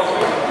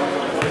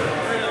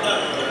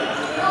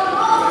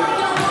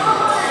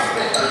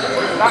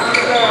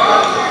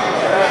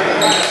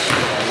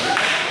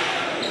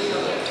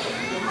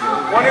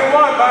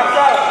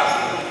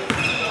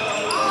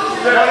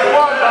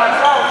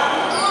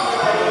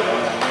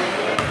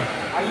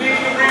 I need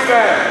the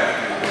rebound.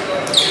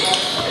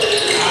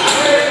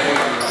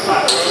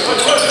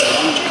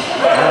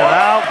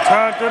 Out,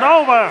 turned it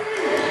over.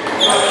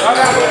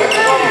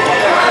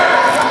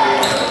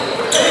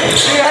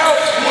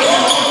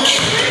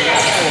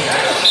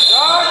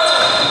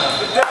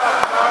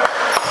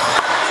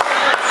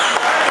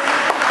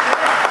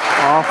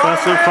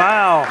 Offensive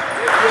foul.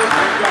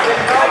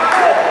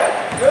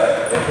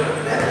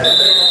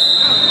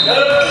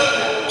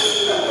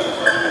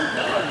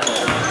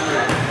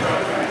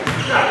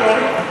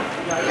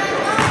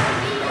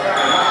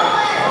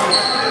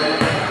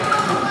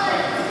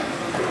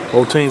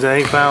 Both teams at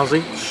 8 fouls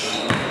each.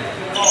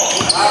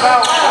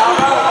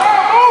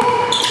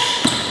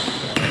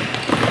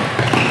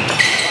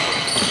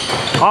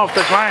 Off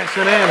the glass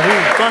and in,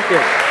 who's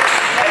bucket?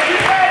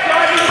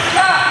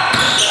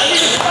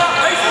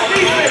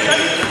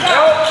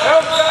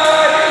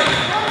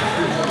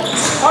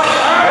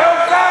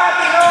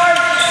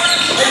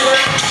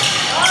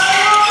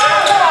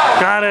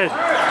 Got it.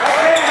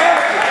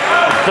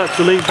 Cuts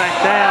the lead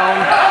back down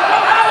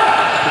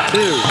to 2.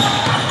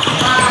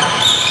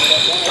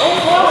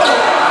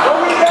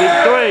 Big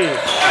 3.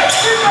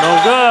 No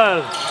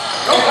good.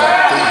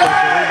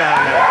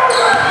 Rebound there.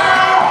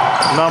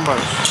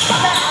 Numbers.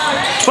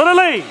 For the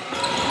lead.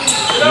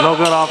 No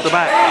good off the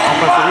back.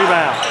 Offensive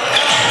rebound.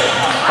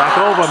 Back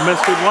over.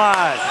 Missed it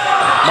wide.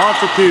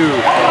 Montague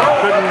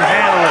couldn't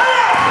handle it.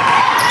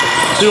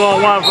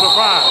 2-on-1 for the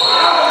Friars.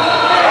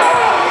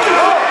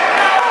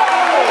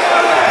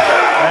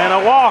 And a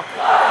walk.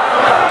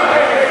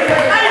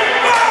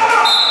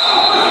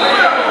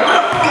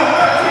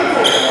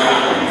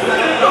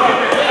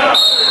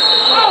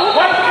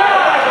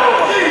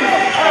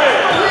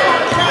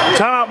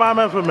 Timeout by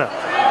Milford.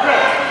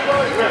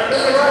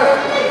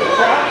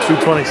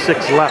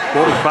 2:26 left,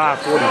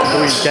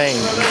 45-43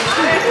 game.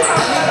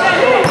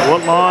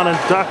 Woodlawn and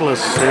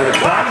Douglas here to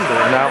come.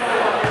 Now,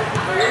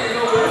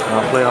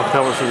 our playoff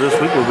coverage for this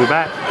week. We'll be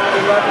back.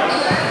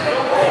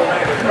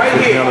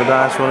 On the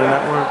Varsity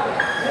Network.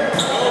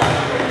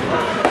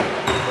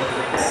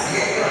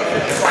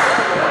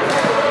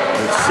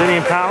 It's City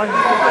and Pally,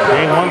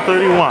 game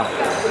 131.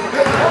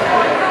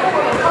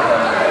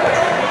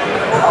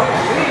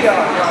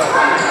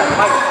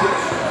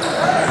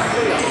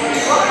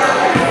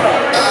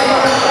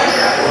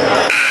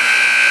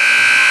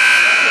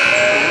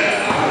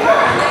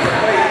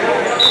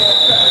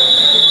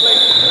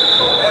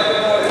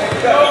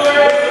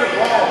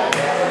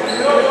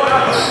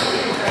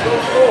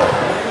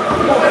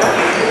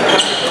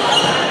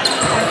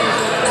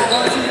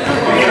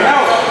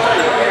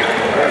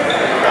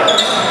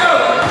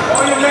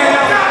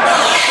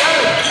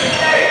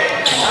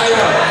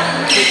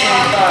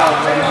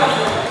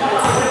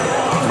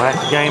 Back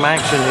to game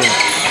action here.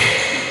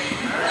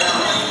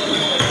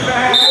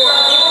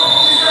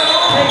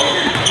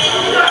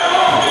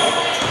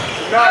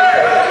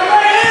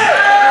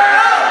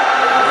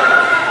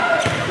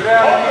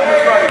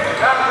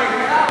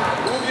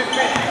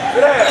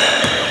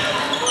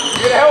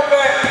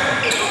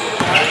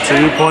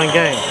 Two-point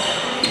game.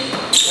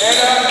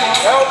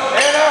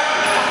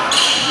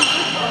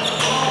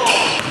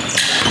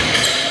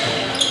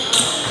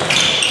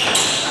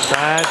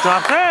 Side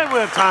drop in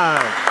with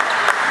time.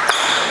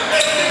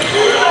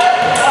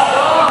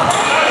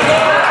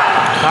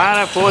 Tied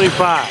at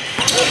 45.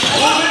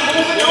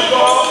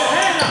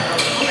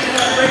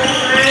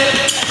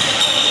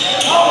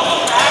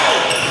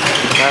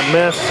 That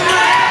miss.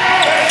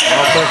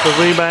 Offensive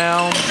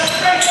rebound.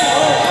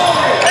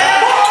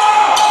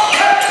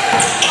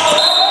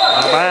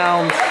 Out of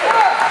bounds.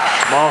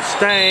 Ball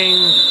staying.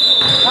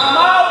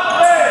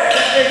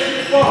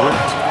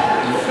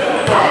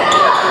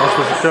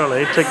 Archbishop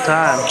Curley, they take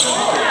time.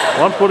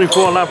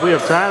 1:44 left. We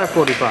have tied at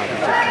 45.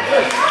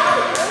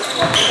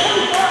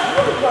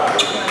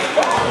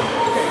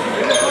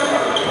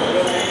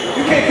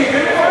 You can't keep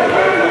it.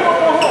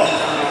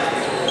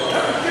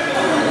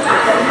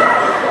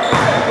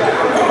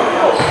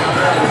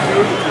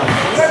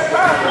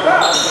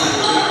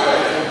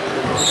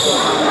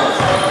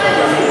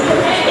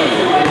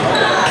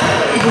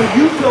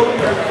 You go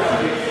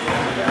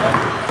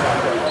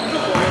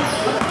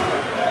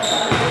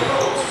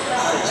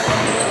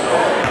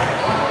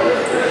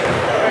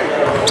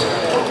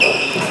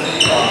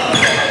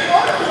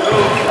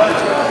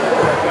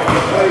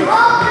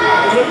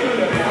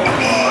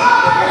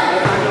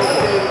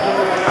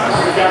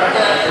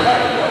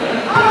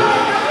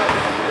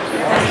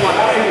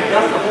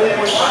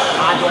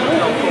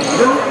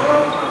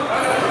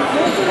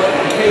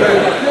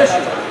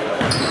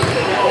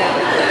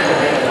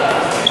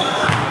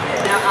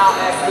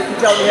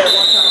here.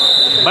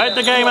 Back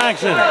to game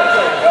action.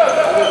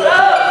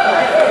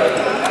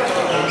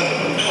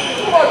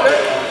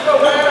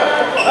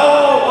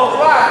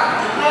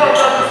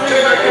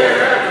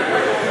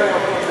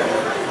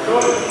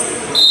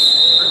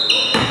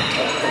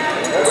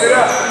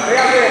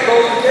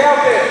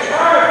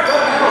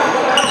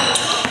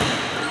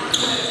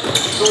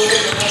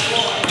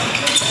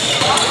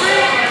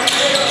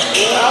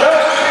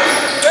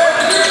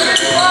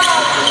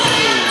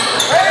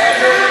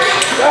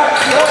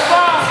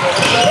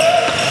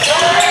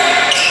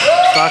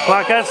 Shot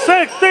clock at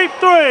 6, deep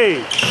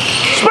 3.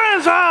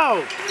 Spins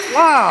out.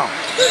 Wow.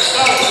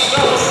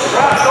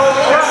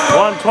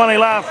 1:20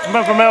 left.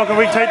 Milford can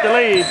retake the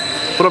lead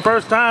for the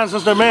first time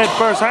since the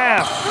mid-first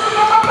half.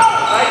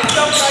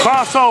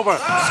 Crossover.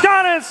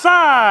 Scott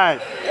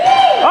inside.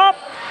 Up.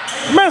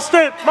 Missed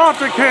it.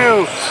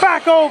 Montague.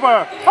 Back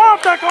over.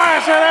 Off the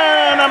glass and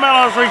in. The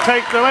Millers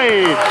retake the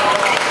lead.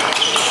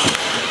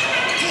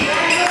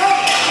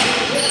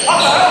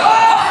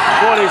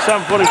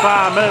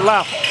 47-45. Minute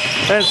left.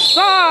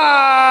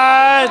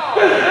 Inside.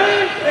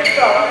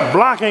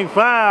 Blocking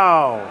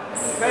foul.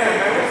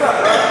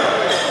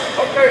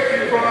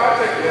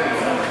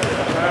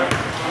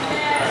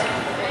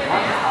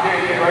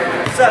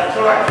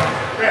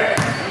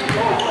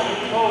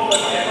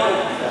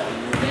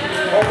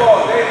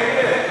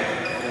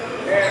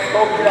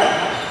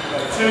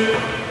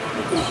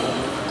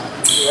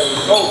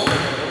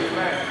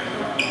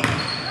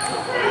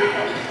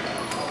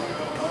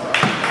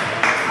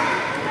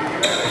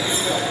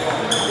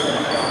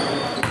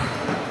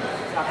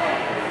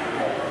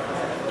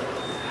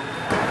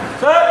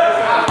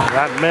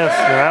 That miss,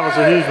 that was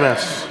a huge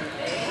miss.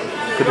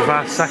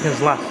 55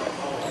 seconds left.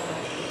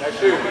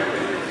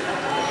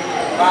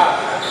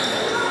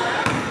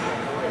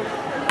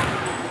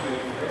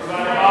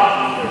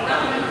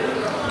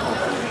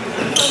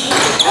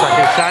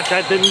 Second shot,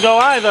 that didn't go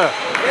either.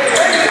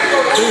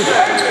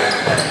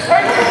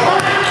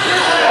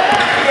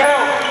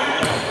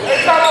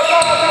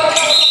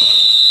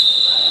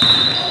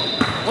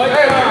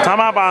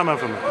 Timeout by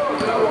Milford.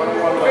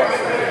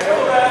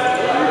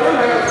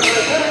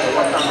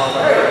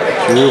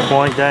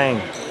 2-point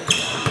game.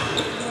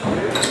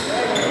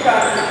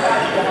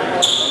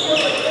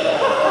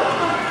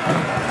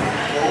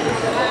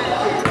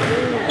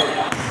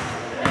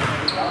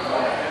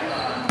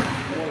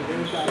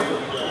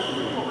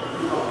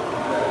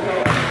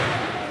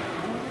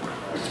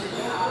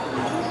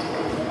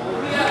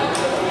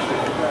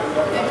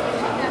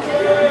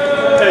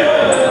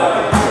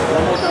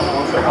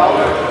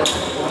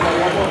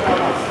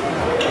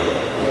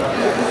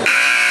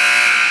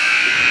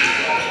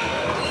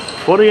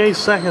 .48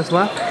 seconds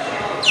left.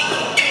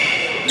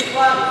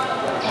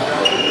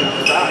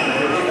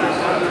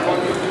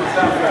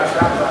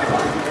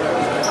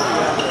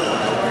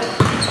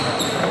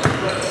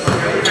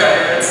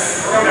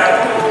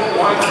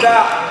 One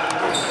stop.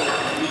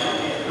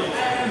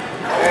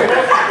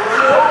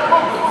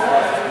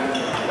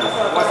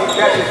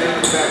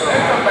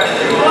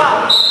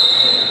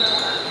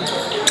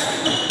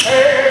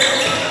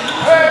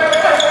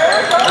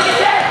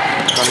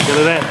 Trying to get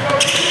it in.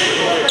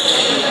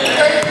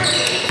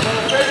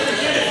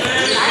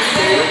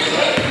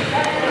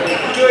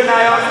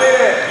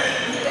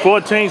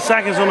 14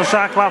 seconds on the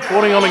shot clock,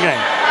 40 on the game.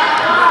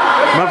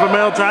 Milford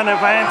Mill trying to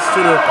advance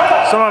to the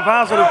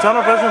semifinals of the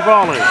Tunnel Vision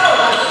Fall League.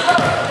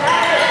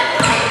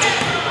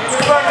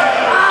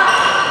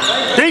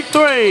 Deep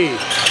three.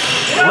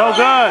 No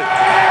good.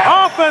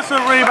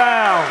 Offensive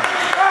rebound.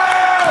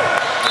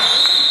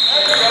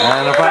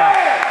 And a foul.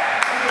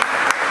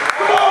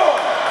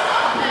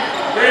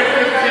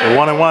 The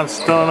 1-1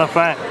 still in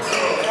effect.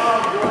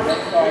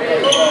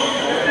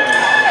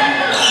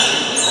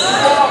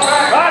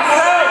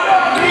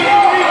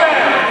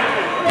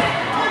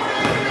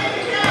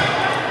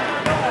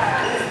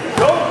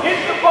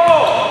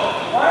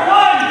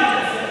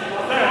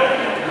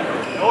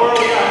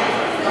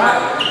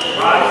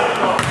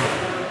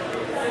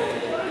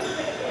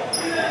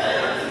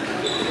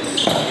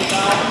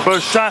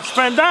 First shot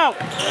spinned out.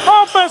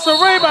 Offensive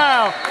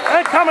rebound.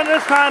 And coming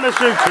this time to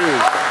shoot two.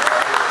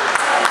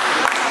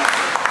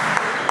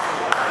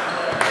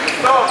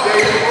 Stop,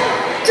 David.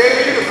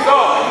 David, you can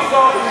stop. You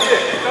stop the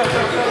shit.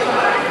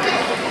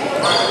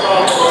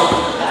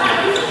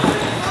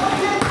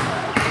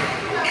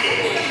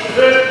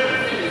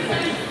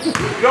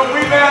 Don't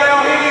rebound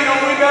down here.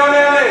 Don't rebound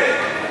down there.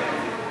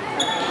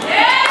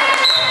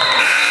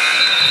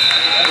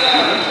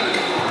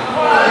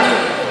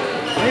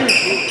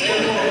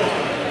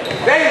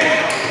 David.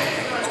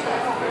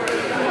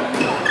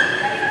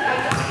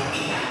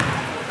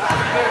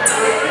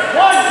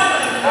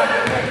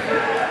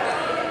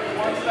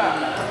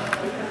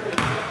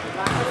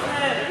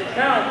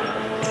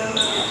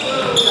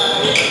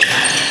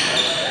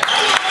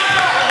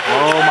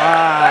 Oh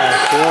my,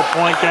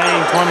 4-point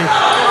game, 20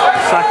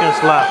 seconds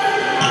left.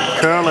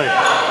 Curley,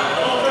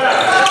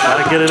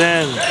 gotta get it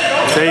in.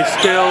 They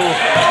still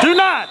do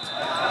not.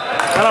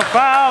 And a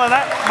foul, and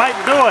that might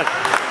do it.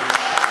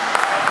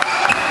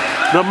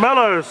 The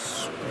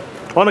Millers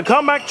on the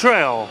comeback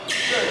trail.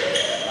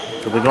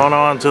 So they're going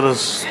on to the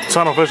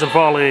Tunnel Vision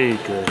Fall League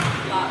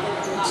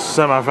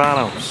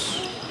semifinals.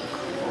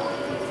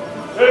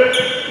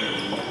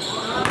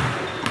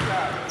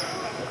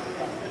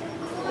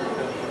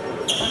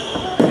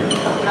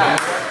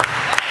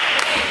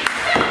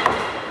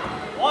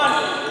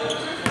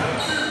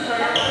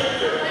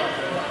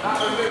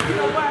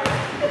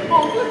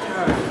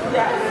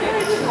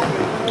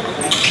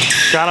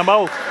 Got them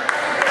both.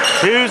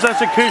 Huge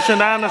execution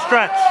down the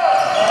stretch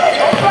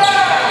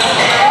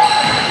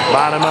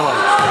by the Millers.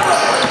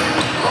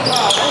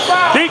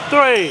 Deep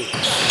three.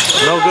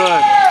 No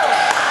good.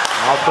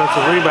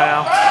 Offensive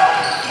rebound.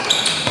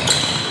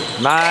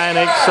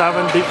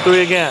 9-8-7. Deep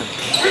three again.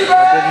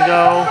 That didn't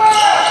go.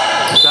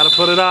 Got to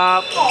put it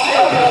up.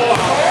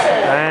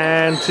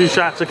 And 2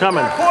 shots are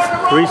coming.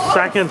 3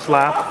 seconds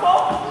left.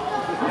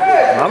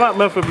 How about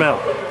Milford Mill?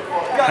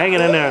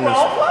 Hanging in there in this.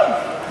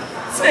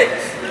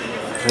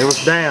 6. It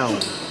was down.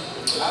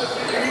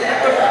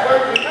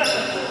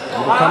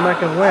 We'll come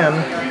back and win.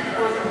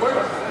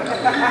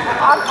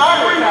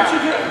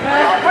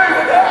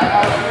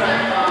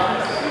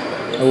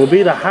 It will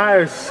be the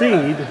higher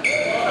seed.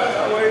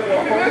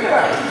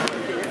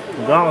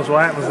 Regardless of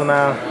what happens in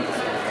our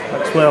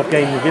 12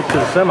 game to get to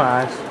the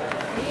semis.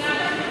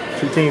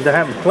 2 teams that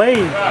haven't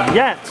played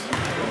yet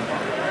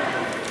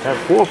have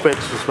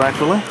forfeits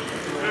respectively.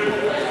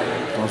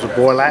 There was a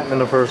boy Latin in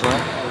the first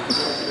round.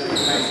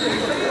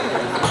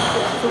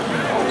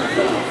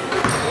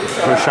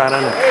 First shot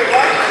in it.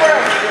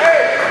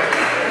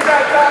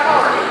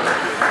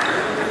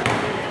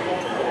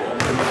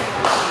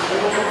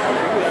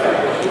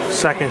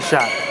 Second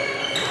shot.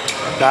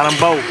 Got them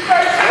both.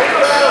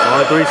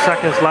 Only 3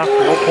 seconds left.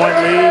 4-point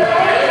lead.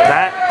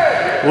 That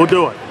will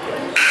do it.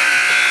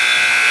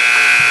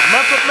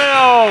 Milford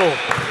Mill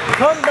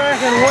come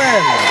back and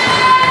win.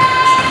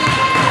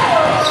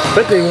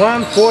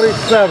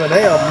 51-47.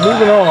 They are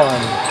moving on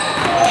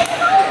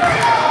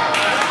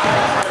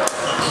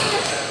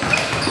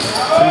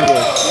to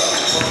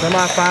the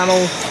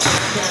semifinals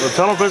of the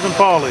Television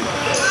Fall League.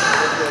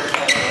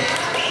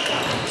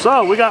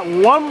 So we got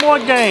one more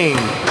game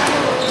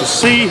to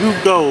see who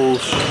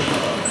goes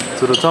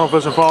to the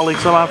Television Fall League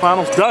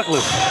semifinals.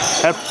 Douglas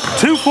have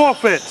 2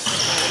 forfeits.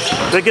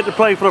 They get to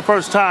play for the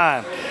first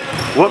time.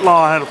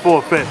 Woodlawn had a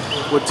forfeit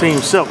with Team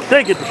Silk.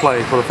 They get to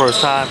play for the first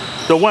time.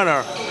 The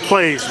winner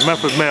plays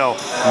Milford Mill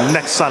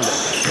next Sunday.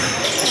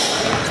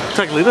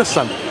 Technically this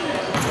Sunday.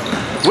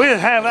 We'll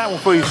have that one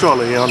for you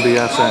shortly here on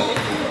DSN.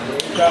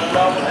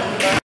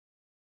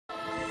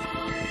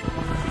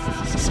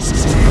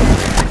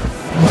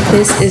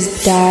 This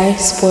is Dye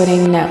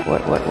Sporting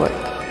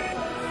Network.